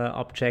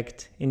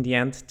object in the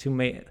end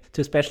to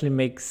especially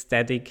make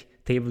static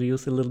table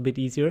views a little bit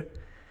easier.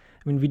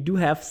 I mean, we do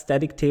have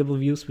static table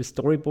views with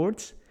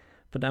storyboards,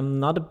 but I'm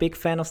not a big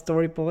fan of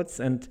storyboards.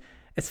 And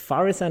as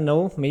far as I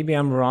know, maybe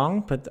I'm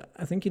wrong, but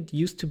I think it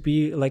used to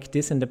be like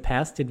this in the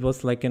past. It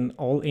was like an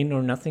all in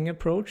or nothing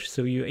approach.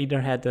 So you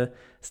either had a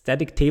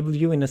static table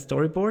view in a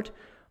storyboard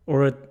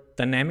or a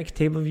dynamic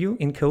table view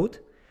in code.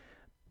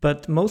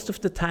 But most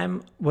of the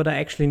time, what I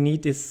actually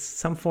need is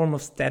some form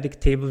of static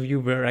table view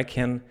where I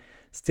can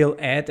still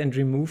add and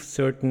remove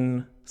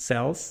certain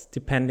cells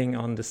depending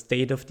on the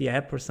state of the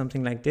app or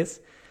something like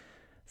this.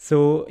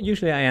 So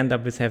usually I end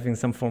up with having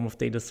some form of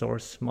data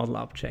source model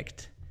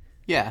object.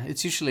 Yeah,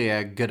 it's usually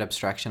a good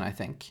abstraction, I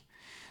think.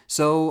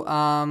 So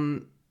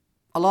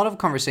a lot of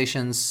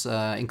conversations,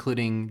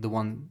 including the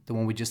one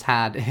we just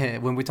had,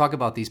 when we talk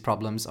about these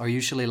problems, are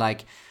usually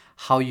like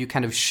how you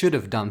kind of should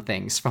have done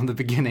things from the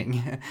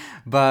beginning.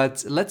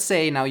 But let's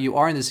say now you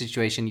are in the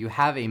situation, you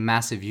have a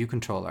massive view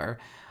controller.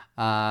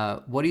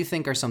 What do you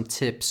think are some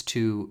tips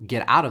to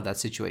get out of that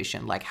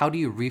situation? Like, how do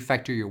you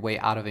refactor your way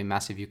out of a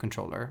massive view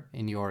controller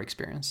in your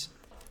experience?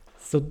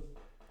 So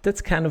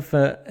that's kind of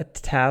a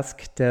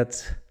task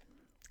that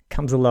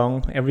comes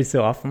along every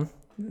so often.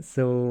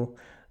 So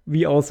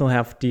we also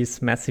have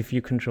these massive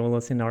view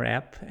controllers in our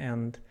app.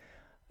 And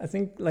I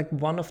think like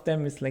one of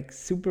them is like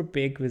super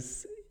big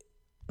with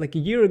like a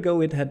year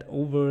ago, it had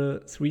over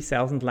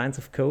 3,000 lines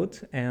of code.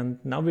 And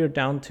now we're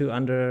down to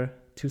under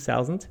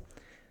 2,000.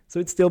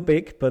 So it's still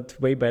big, but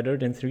way better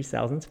than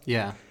 3,000.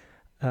 Yeah.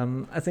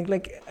 I think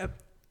like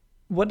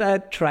what I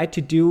try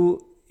to do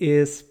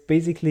is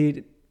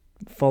basically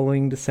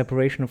following the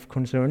separation of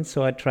concerns.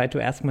 So I try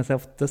to ask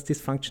myself, does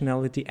this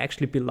functionality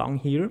actually belong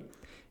here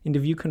in the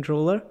view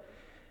controller?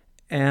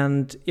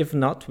 And if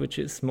not, which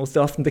is most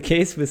often the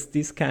case with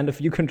these kind of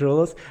view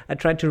controllers, I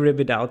try to rip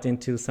it out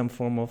into some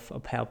form of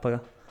helper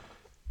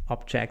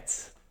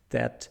objects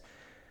that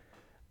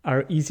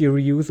are easier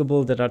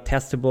reusable, that are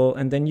testable,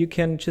 and then you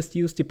can just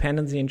use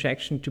dependency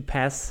injection to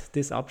pass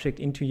this object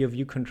into your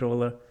view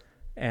controller,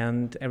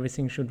 and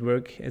everything should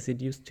work as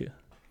it used to.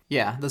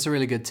 Yeah, that's a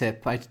really good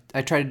tip.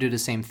 I try to do the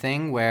same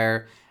thing,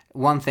 where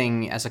one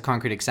thing as a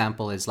concrete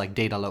example is like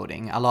data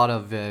loading. A lot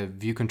of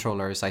view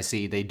controllers I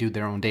see, they do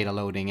their own data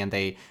loading and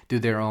they do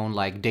their own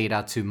like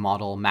data to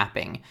model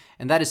mapping.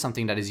 And that is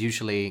something that is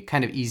usually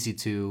kind of easy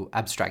to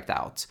abstract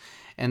out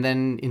and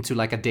then into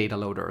like a data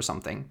loader or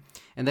something.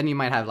 And then you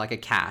might have like a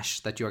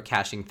cache that you're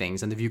caching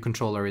things and the view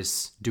controller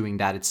is doing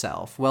that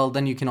itself. Well,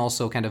 then you can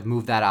also kind of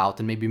move that out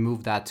and maybe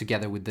move that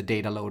together with the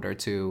data loader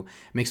to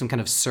make some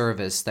kind of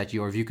service that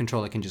your view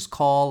controller can just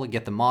call,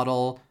 get the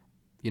model,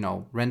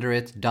 render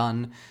it,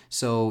 done.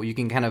 So you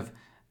can kind of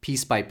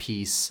piece by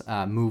piece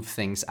move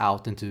things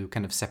out into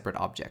kind of separate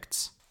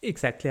objects.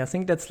 Exactly. I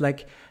think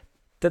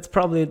that's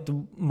probably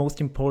the most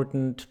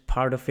important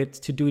part of it,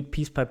 to do it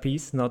piece by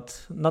piece,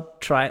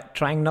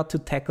 trying not to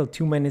tackle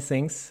too many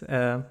things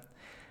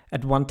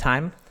at one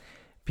time,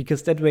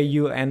 because that way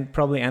you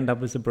probably end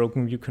up with a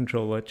broken view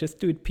controller. Just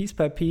do it piece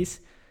by piece.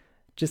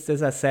 Just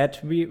as I said,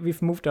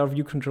 we've moved our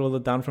view controller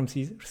down from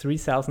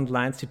 3,000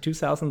 lines to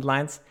 2,000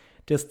 lines.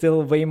 There's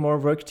still way more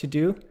work to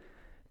do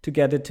to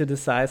get it to the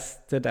size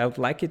that I would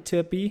like it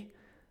to be.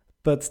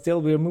 But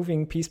still, we're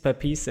moving piece by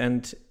piece,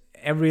 and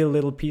every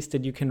little piece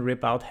that you can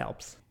rip out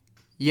helps.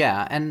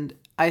 Yeah, and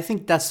I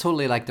think that's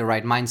totally like the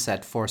right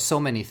mindset for so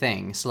many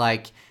things.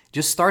 Like,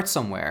 just start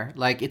somewhere.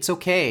 Like, it's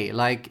okay.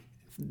 Like,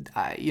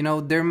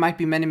 there might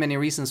be many, many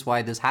reasons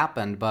why this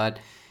happened, but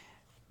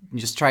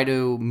just try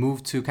to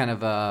move to kind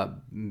of a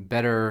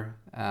better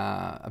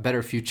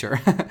future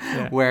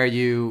where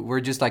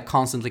we're just like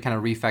constantly kind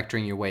of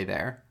refactoring your way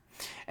there.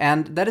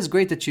 And that is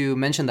great that you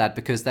mentioned that,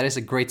 because that is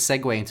a great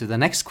segue into the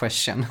next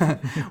question,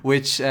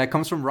 which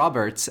comes from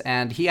Robert.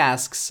 And he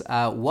asks,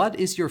 what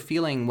is your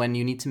feeling when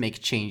you need to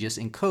make changes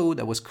in code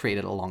that was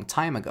created a long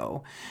time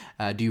ago?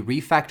 Do you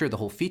refactor the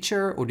whole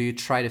feature, or do you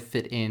try to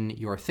fit in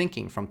your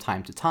thinking from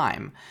time to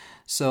time?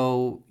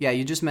 So yeah,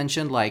 you just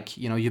mentioned like,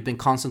 you've been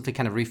constantly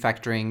kind of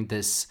refactoring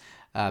this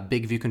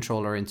big view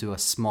controller into a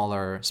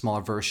smaller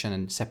version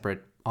and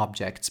separate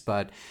objects.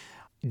 But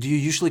do you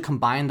usually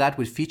combine that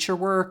with feature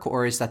work,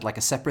 or is that like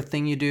a separate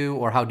thing you do,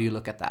 or how do you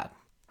look at that?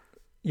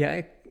 Yeah,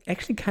 I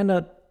actually kind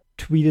of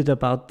tweeted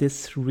about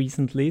this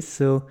recently.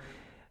 So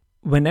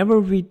Whenever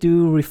we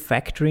do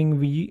refactoring,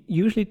 we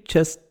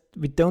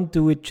don't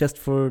do it just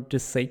for the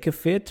sake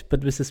of it,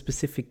 but with a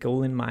specific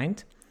goal in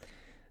mind.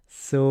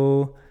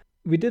 So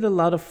we did a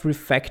lot of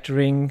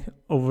refactoring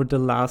over the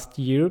last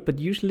year, but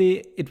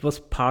usually it was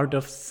part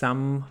of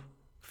some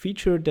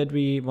feature that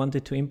we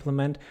wanted to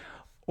implement,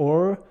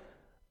 or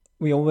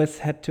we always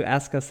had to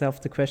ask ourselves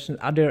the question,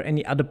 are there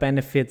any other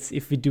benefits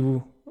if we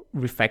do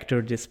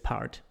refactor this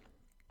part?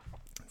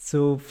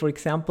 So for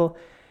example,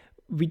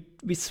 we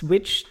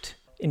switched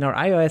in our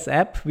iOS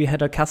app, we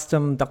had a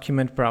custom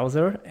document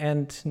browser,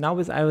 and now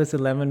with iOS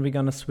 11, we're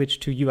gonna switch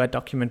to UI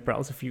document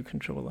browser view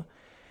controller.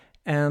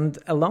 And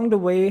along the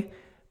way,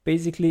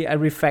 basically I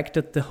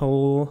refactored the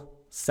whole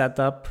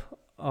setup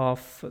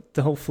of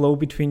the whole flow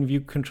between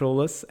view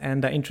controllers,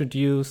 and I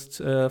introduced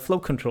a flow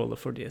controller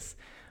for this,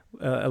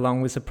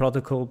 along with a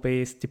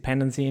protocol-based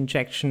dependency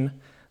injection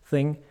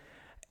thing.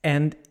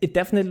 And it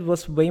definitely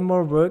was way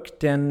more work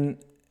than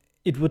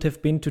it would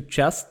have been to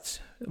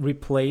just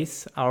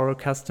replace our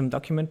custom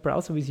document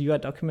browser with UI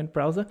document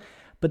browser,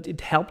 but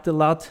it helped a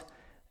lot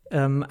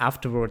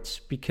afterwards,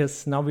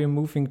 because now we're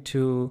moving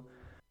to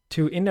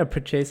in-app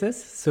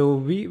purchases. So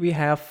we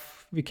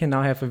can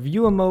now have a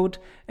viewer mode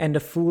and a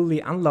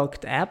fully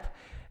unlocked app,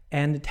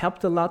 and it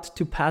helped a lot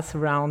to pass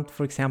around,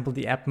 for example,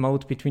 the app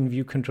mode between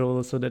view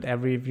controllers, so that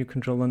every view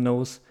controller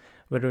knows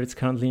whether it's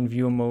currently in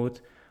viewer mode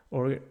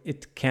or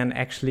it can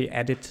actually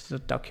edit the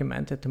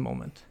document at the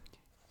moment.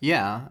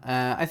 Yeah,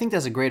 I think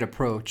that's a great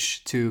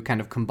approach to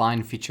kind of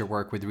combine feature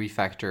work with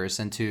refactors,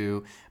 and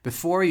to,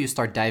 before you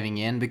start diving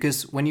in,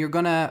 because when you're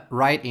gonna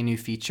write a new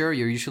feature,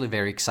 you're usually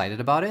very excited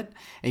about it,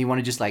 and you want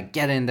to just like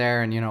get in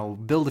there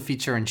and, build a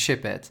feature and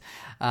ship it.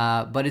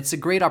 But it's a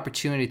great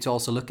opportunity to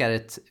also look at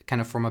it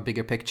kind of from a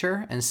bigger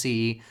picture and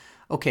see,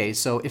 okay,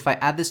 so if I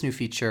add this new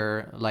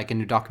feature, like a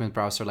new document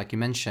browser, like you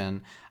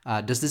mentioned,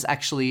 does this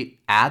actually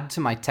add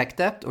to my tech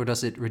debt, or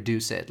does it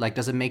reduce it? Like,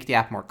 does it make the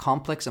app more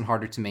complex and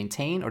harder to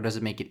maintain, or does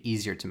it make it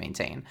easier to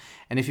maintain?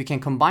 And if you can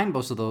combine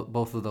both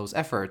of those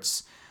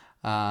efforts,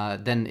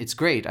 then it's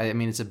great. I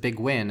mean, it's a big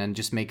win, and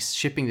just makes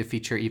shipping the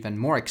feature even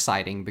more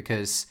exciting,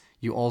 because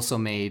you also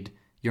made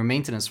your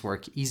maintenance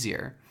work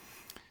easier.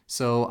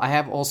 So I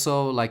have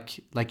also,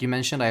 like you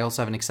mentioned, I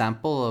also have an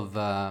example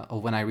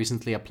of when I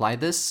recently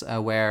applied this,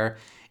 where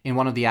in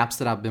one of the apps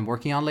that I've been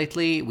working on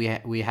lately,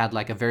 we had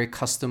like a very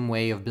custom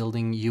way of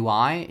building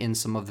UI in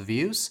some of the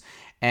views,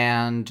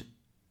 and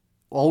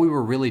all we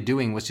were really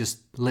doing was just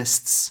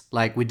lists.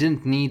 Like, we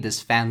didn't need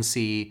this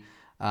fancy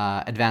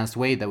advanced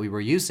way that we were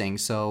using,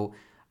 so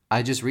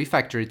I just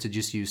refactored it to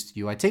just use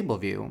UI table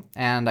view,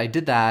 and I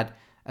did that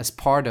as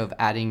part of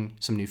adding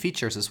some new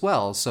features as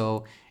well.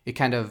 So it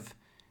kind of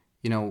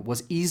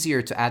was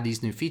easier to add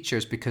these new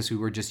features because we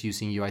were just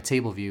using UI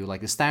table view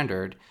like the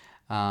standard,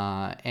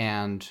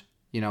 and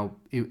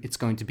it's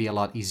going to be a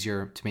lot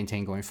easier to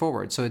maintain going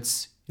forward. So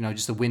it's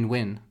just a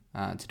win-win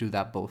to do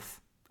that both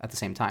at the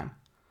same time.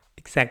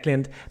 Exactly,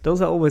 and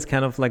those are always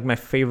kind of like my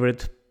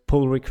favorite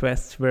pull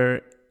requests,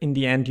 where in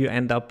the end you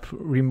end up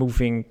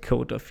removing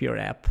code of your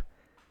app,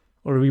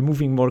 or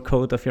removing more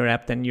code of your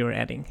app than you're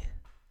adding.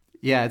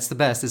 Yeah, it's the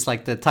best. It's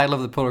like the title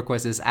of the pull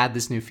request is add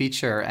this new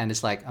feature, and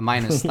it's like a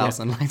minus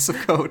 1,000 lines of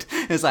code.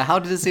 It's like, how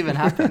did this even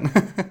happen?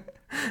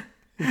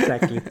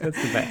 Exactly. That's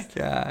the best.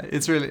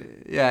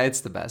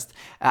 It's the best.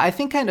 I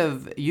think kind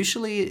of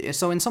usually,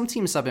 so in some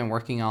teams I've been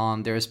working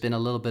on, there's been a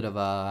little bit of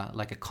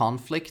a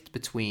conflict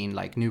between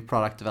like new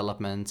product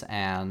development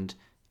and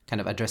kind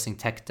of addressing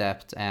tech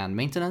debt and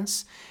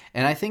maintenance.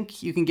 And I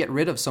think you can get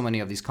rid of so many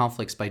of these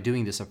conflicts by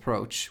doing this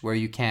approach, where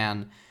you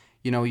can,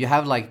 you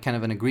have like kind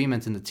of an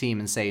agreement in the team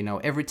and say,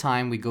 every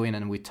time we go in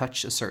and we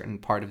touch a certain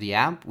part of the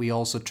app, we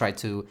also try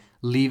to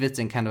leave it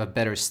in kind of a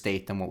better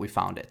state than what we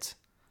found it.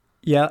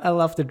 Yeah, I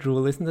love that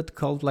rule. Isn't it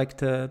called like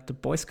the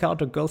Boy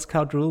Scout or Girl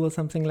Scout rule or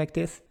something like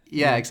this?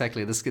 Yeah,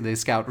 exactly. The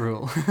Scout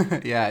rule.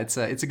 Yeah, it's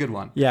a good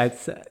one. Yeah,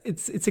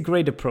 it's a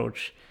great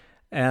approach.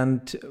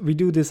 And we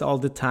do this all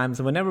the time.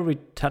 So whenever we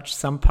touch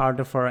some part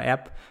of our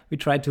app, we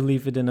try to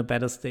leave it in a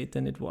better state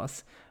than it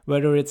was.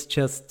 Whether it's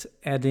just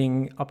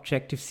adding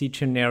Objective-C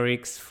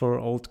generics for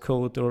old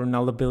code or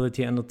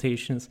nullability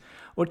annotations,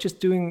 or just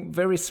doing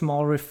very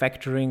small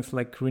refactorings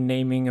like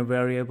renaming a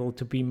variable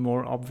to be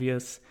more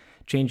obvious,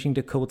 changing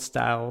the code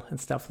style and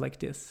stuff like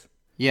this.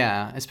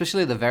 Yeah,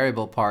 especially the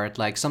variable part.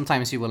 Like,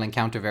 sometimes you will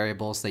encounter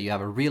variables that you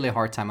have a really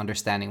hard time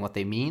understanding what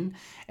they mean.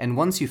 And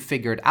once you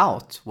figured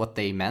out what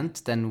they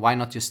meant, then why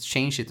not just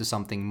change it to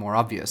something more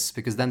obvious?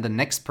 Because then the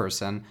next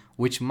person,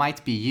 which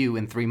might be you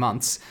in 3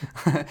 months,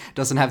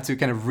 doesn't have to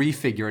kind of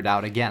refigure it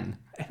out again.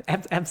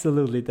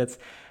 Absolutely.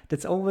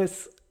 That's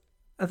always,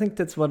 I think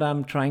that's what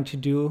I'm trying to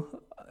do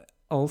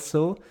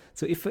also.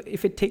 So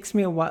if it takes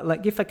me a while,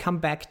 like if I come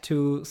back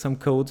to some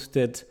code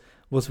that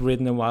was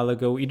written a while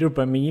ago, either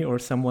by me or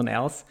someone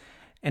else,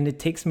 and it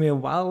takes me a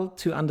while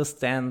to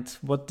understand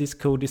what this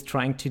code is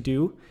trying to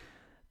do,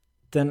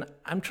 then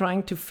I'm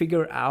trying to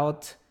figure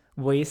out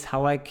ways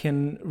how I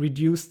can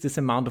reduce this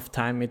amount of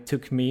time it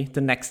took me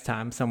the next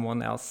time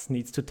someone else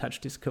needs to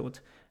touch this code,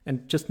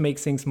 and just make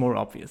things more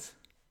obvious.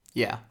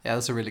 Yeah,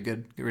 that's a really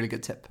good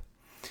tip.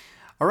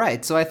 All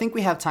right, so I think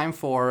we have time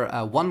for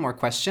one more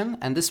question,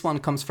 and this one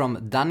comes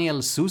from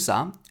Daniel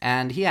Souza,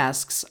 and he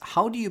asks,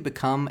 how do you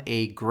become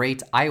a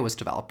great iOS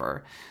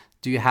developer?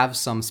 Do you have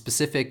some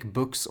specific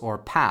books or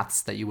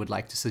paths that you would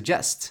like to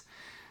suggest?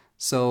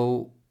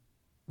 So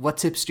what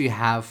tips do you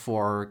have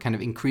for kind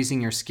of increasing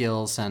your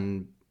skills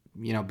and,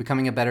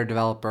 becoming a better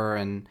developer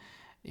and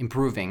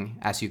improving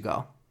as you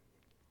go?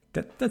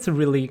 That's a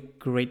really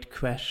great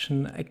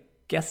question. I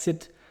guess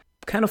it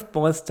kind of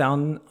boils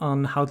down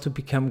on how to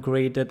become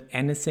great at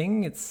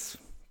anything. It's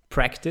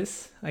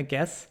practice, I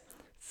guess.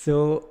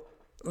 So,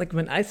 like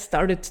when I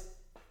started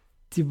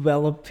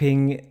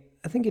developing,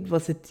 I think it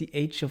was at the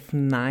age of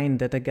 9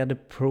 that I got a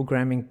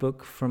programming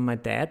book from my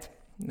dad,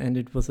 and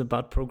it was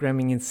about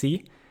programming in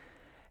C.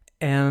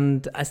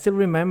 And I still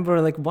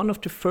remember, like, one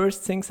of the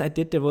first things I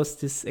did, there was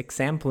this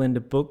example in the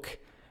book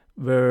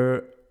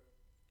where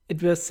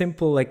it was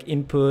simple, like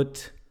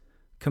input,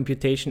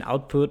 computation,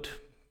 output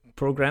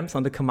programs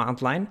on the command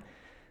line.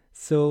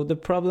 So the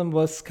problem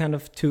was kind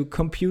of to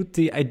compute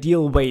the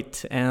ideal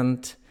weight,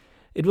 and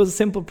it was a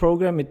simple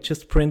program. It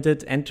just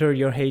printed enter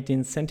your height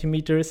in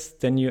centimeters,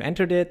 then you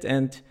entered it,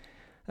 and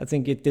I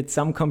think it did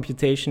some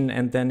computation,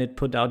 and then it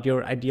put out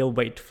your ideal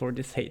weight for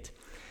this height.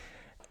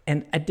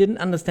 And I didn't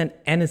understand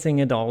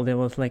anything at all. There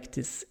was like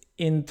this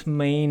int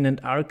main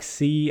and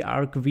argc,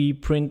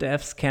 argv,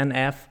 printf,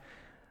 scanf.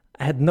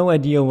 I had no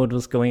idea what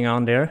was going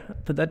on there,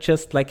 but I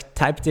just like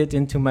typed it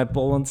into my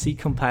Bolon C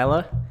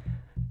compiler,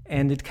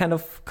 and it kind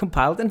of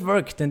compiled and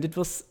worked, and it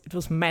was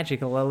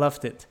magical. I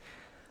loved it.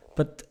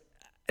 But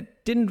I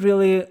didn't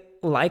really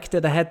like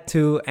that I had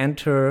to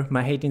enter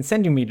my height in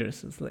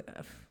centimeters.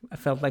 I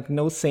felt like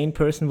no sane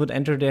person would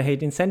enter their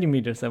height in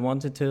centimeters. I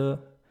wanted to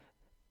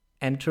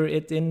enter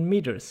it in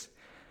meters.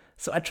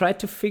 So I tried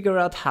to figure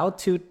out how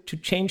to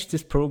change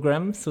this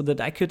program so that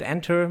I could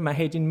enter my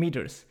height in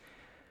meters.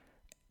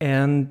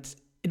 And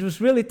it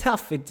was really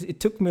tough. It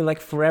took me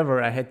like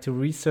forever. I had to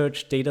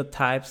research data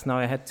types. Now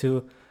I had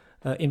to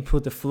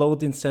input a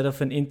float instead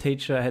of an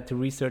integer. I had to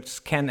research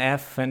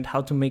scanf and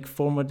how to make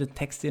formatted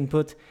text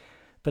input.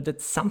 But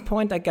at some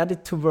point I got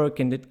it to work,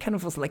 and it kind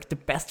of was like the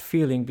best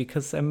feeling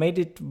because I made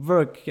it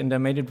work, and I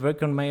made it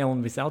work on my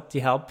own without the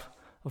help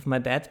of my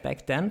dad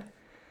back then.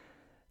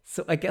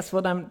 So I guess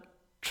what I'm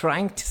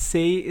trying to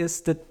say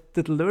is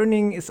that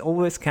learning is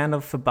always kind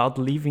of about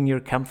leaving your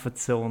comfort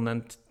zone,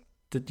 and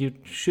that you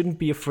shouldn't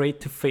be afraid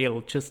to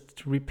fail.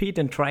 Just repeat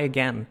and try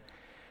again.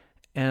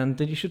 And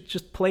that you should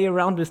just play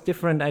around with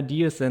different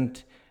ideas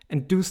and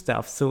do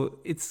stuff. So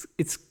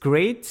it's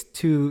great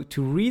to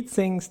read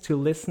things, to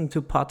listen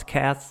to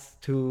podcasts,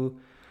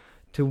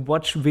 to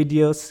watch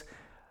videos.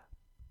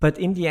 But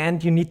in the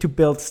end, you need to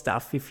build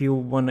stuff if you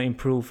want to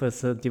improve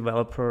as a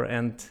developer.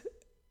 And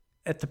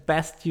at the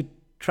best, you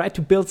try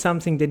to build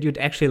something that you'd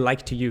actually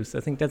like to use.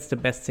 I think that's the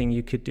best thing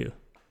you could do.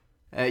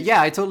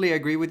 Yeah, I totally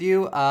agree with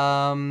you.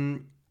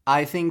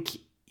 I think,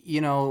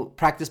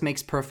 practice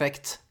makes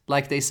perfect,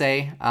 like they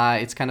say.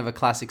 It's kind of a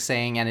classic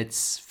saying, and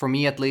it's, for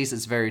me at least,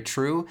 it's very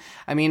true.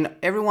 I mean,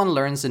 everyone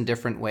learns in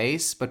different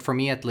ways, but for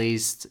me at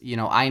least,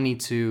 I need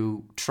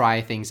to try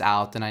things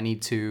out, and I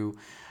need to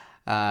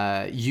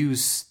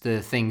use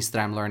the things that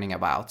I'm learning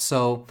about.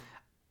 So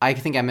I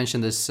think I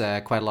mentioned this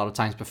quite a lot of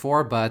times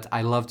before, but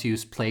I love to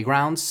use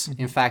playgrounds.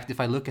 In fact,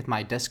 if I look at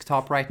my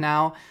desktop right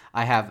now,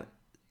 I have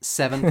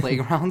 7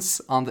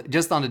 playgrounds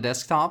just on the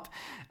desktop.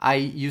 I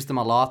use them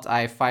a lot.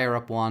 I fire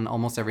up one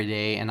almost every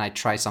day and I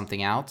try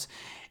something out.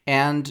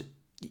 And,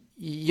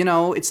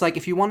 it's like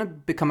if you want to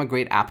become a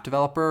great app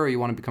developer or you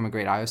want to become a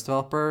great iOS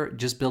developer,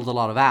 just build a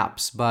lot of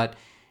apps. But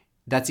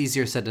that's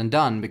easier said than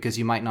done because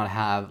you might not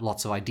have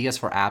lots of ideas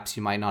for apps.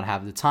 You might not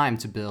have the time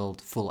to build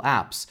full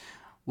apps.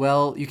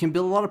 Well, you can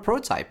build a lot of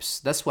prototypes.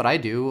 That's what I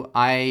do.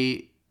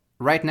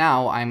 Right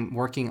now, I'm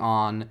working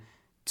on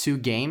 2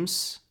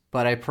 games,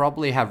 but I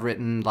probably have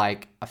written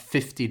like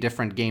 50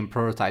 different game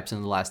prototypes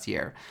in the last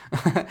year.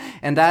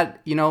 And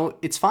that,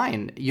 it's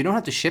fine. You don't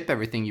have to ship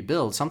everything you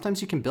build.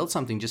 Sometimes you can build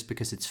something just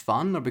because it's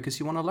fun or because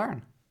you want to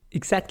learn.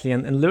 Exactly.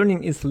 And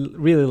learning is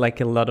really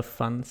like a lot of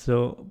fun.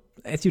 So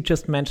as you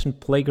just mentioned,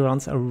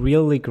 playgrounds are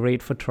really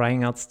great for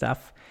trying out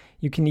stuff.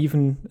 You can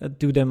even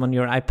do them on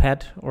your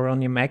iPad or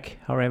on your Mac,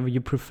 however you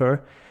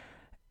prefer.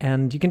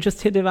 And you can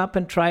just hit it up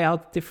and try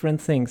out different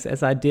things,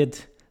 as I did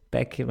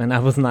back when I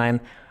was 9.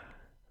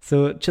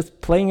 So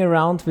just playing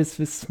around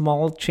with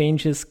small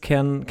changes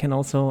can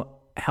also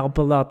help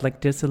a lot.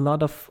 Like there's a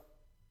lot of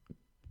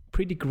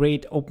pretty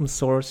great open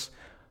source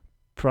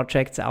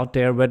projects out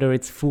there, whether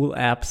it's full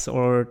apps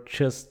or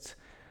just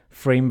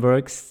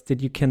frameworks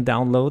that you can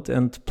download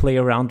and play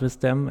around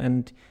with them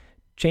and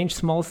change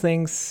small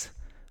things,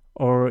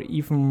 or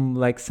even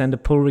like send a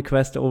pull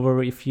request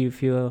over if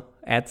you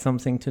add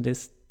something to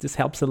this. This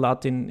helps a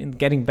lot in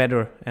getting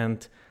better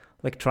and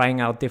like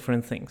trying out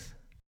different things.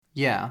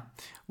 Yeah.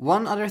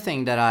 One other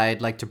thing that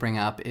I'd like to bring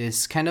up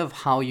is kind of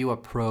how you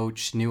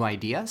approach new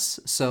ideas.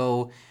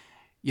 So,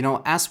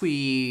 as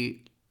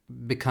we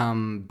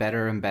become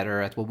better and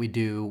better at what we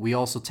do, we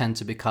also tend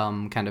to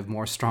become kind of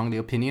more strongly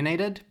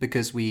opinionated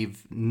because we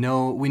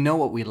know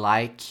what we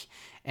like,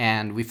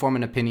 and we form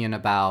an opinion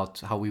about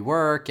how we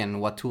work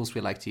and what tools we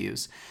like to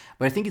use.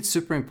 But I think it's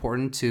super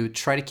important to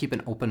try to keep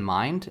an open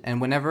mind. And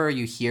whenever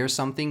you hear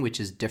something which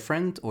is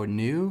different or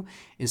new,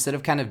 instead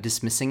of kind of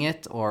dismissing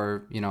it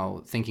or,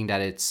 thinking that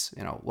it's,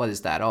 what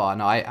is that? Oh,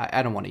 no,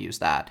 I don't want to use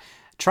that.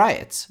 Try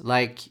it.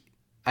 Like,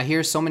 I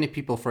hear so many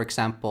people, for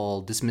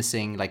example,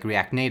 dismissing like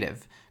React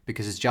Native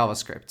because it's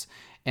JavaScript.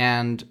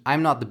 And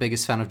I'm not the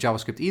biggest fan of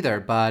JavaScript either,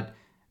 but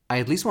I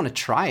at least want to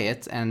try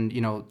it and,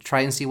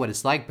 try and see what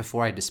it's like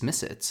before I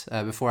dismiss it,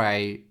 before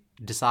I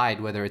decide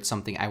whether it's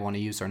something I want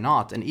to use or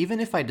not. And even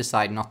if I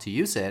decide not to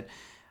use it,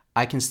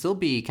 I can still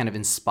be kind of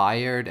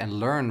inspired and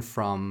learn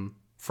from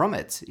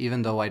it,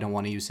 even though I don't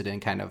want to use it in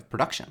kind of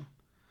production.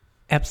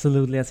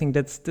 Absolutely. I think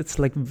that's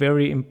like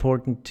very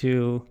important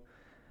to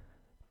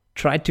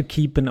try to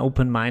keep an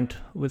open mind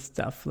with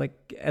stuff.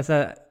 Like, as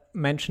I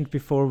mentioned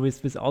before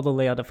with auto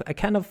layout, I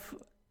kind of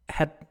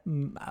had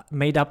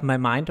made up my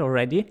mind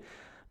already.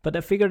 But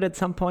I figured at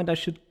some point I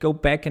should go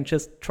back and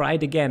just try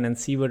it again and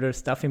see whether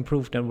stuff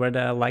improved and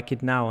whether I like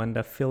it now. And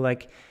I feel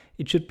like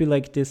it should be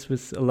like this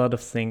with a lot of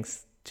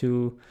things,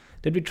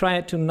 that we try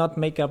to not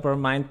make up our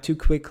mind too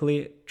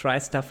quickly, try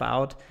stuff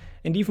out,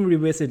 and even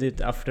revisit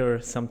it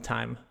after some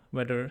time,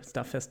 whether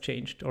stuff has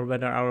changed or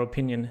whether our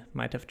opinion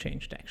might have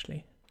changed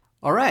actually.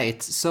 All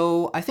right,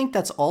 so I think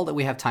that's all that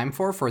we have time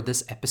for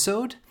this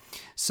episode.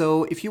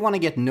 So if you want to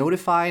get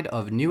notified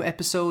of new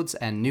episodes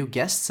and new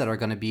guests that are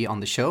going to be on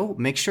the show,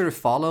 make sure to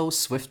follow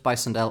Swift by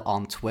Sundell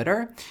on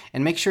Twitter,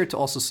 and make sure to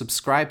also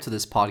subscribe to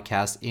this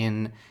podcast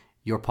in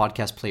your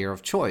podcast player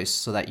of choice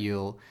so that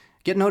you'll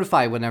get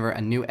notified whenever a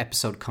new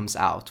episode comes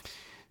out.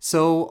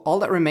 So all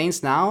that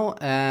remains now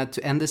to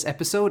end this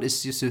episode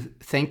is just to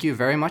thank you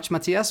very much,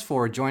 Matthias,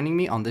 for joining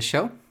me on this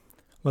show.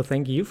 Well,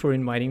 thank you for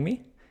inviting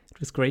me. It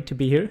was great to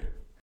be here.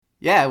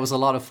 Yeah, it was a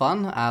lot of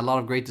fun, a lot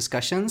of great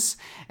discussions.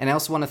 And I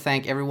also want to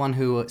thank everyone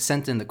who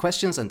sent in the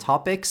questions and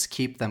topics.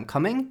 Keep them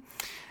coming.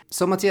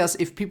 So Matthias,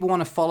 if people want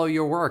to follow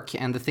your work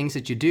and the things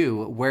that you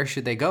do, where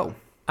should they go?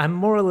 I'm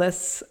more or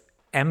less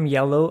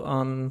MYellow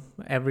on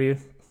every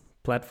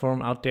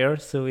platform out there.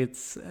 So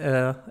it's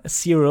a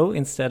 0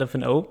 instead of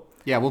an O.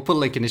 Yeah, we'll put a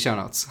link in the show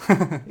notes.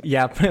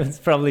 Yeah, it's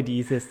probably the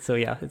easiest. So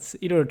yeah, it's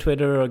either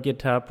Twitter or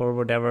GitHub or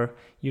whatever.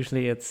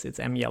 Usually it's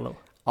MYellow.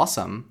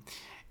 Awesome.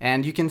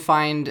 And you can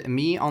find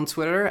me on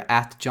Twitter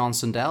at John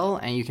Sundell,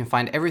 and you can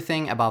find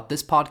everything about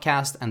this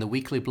podcast and the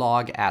weekly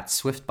blog at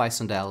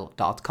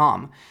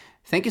swiftbysundell.com.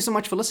 Thank you so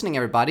much for listening,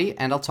 everybody,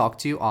 and I'll talk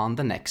to you on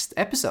the next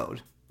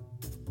episode.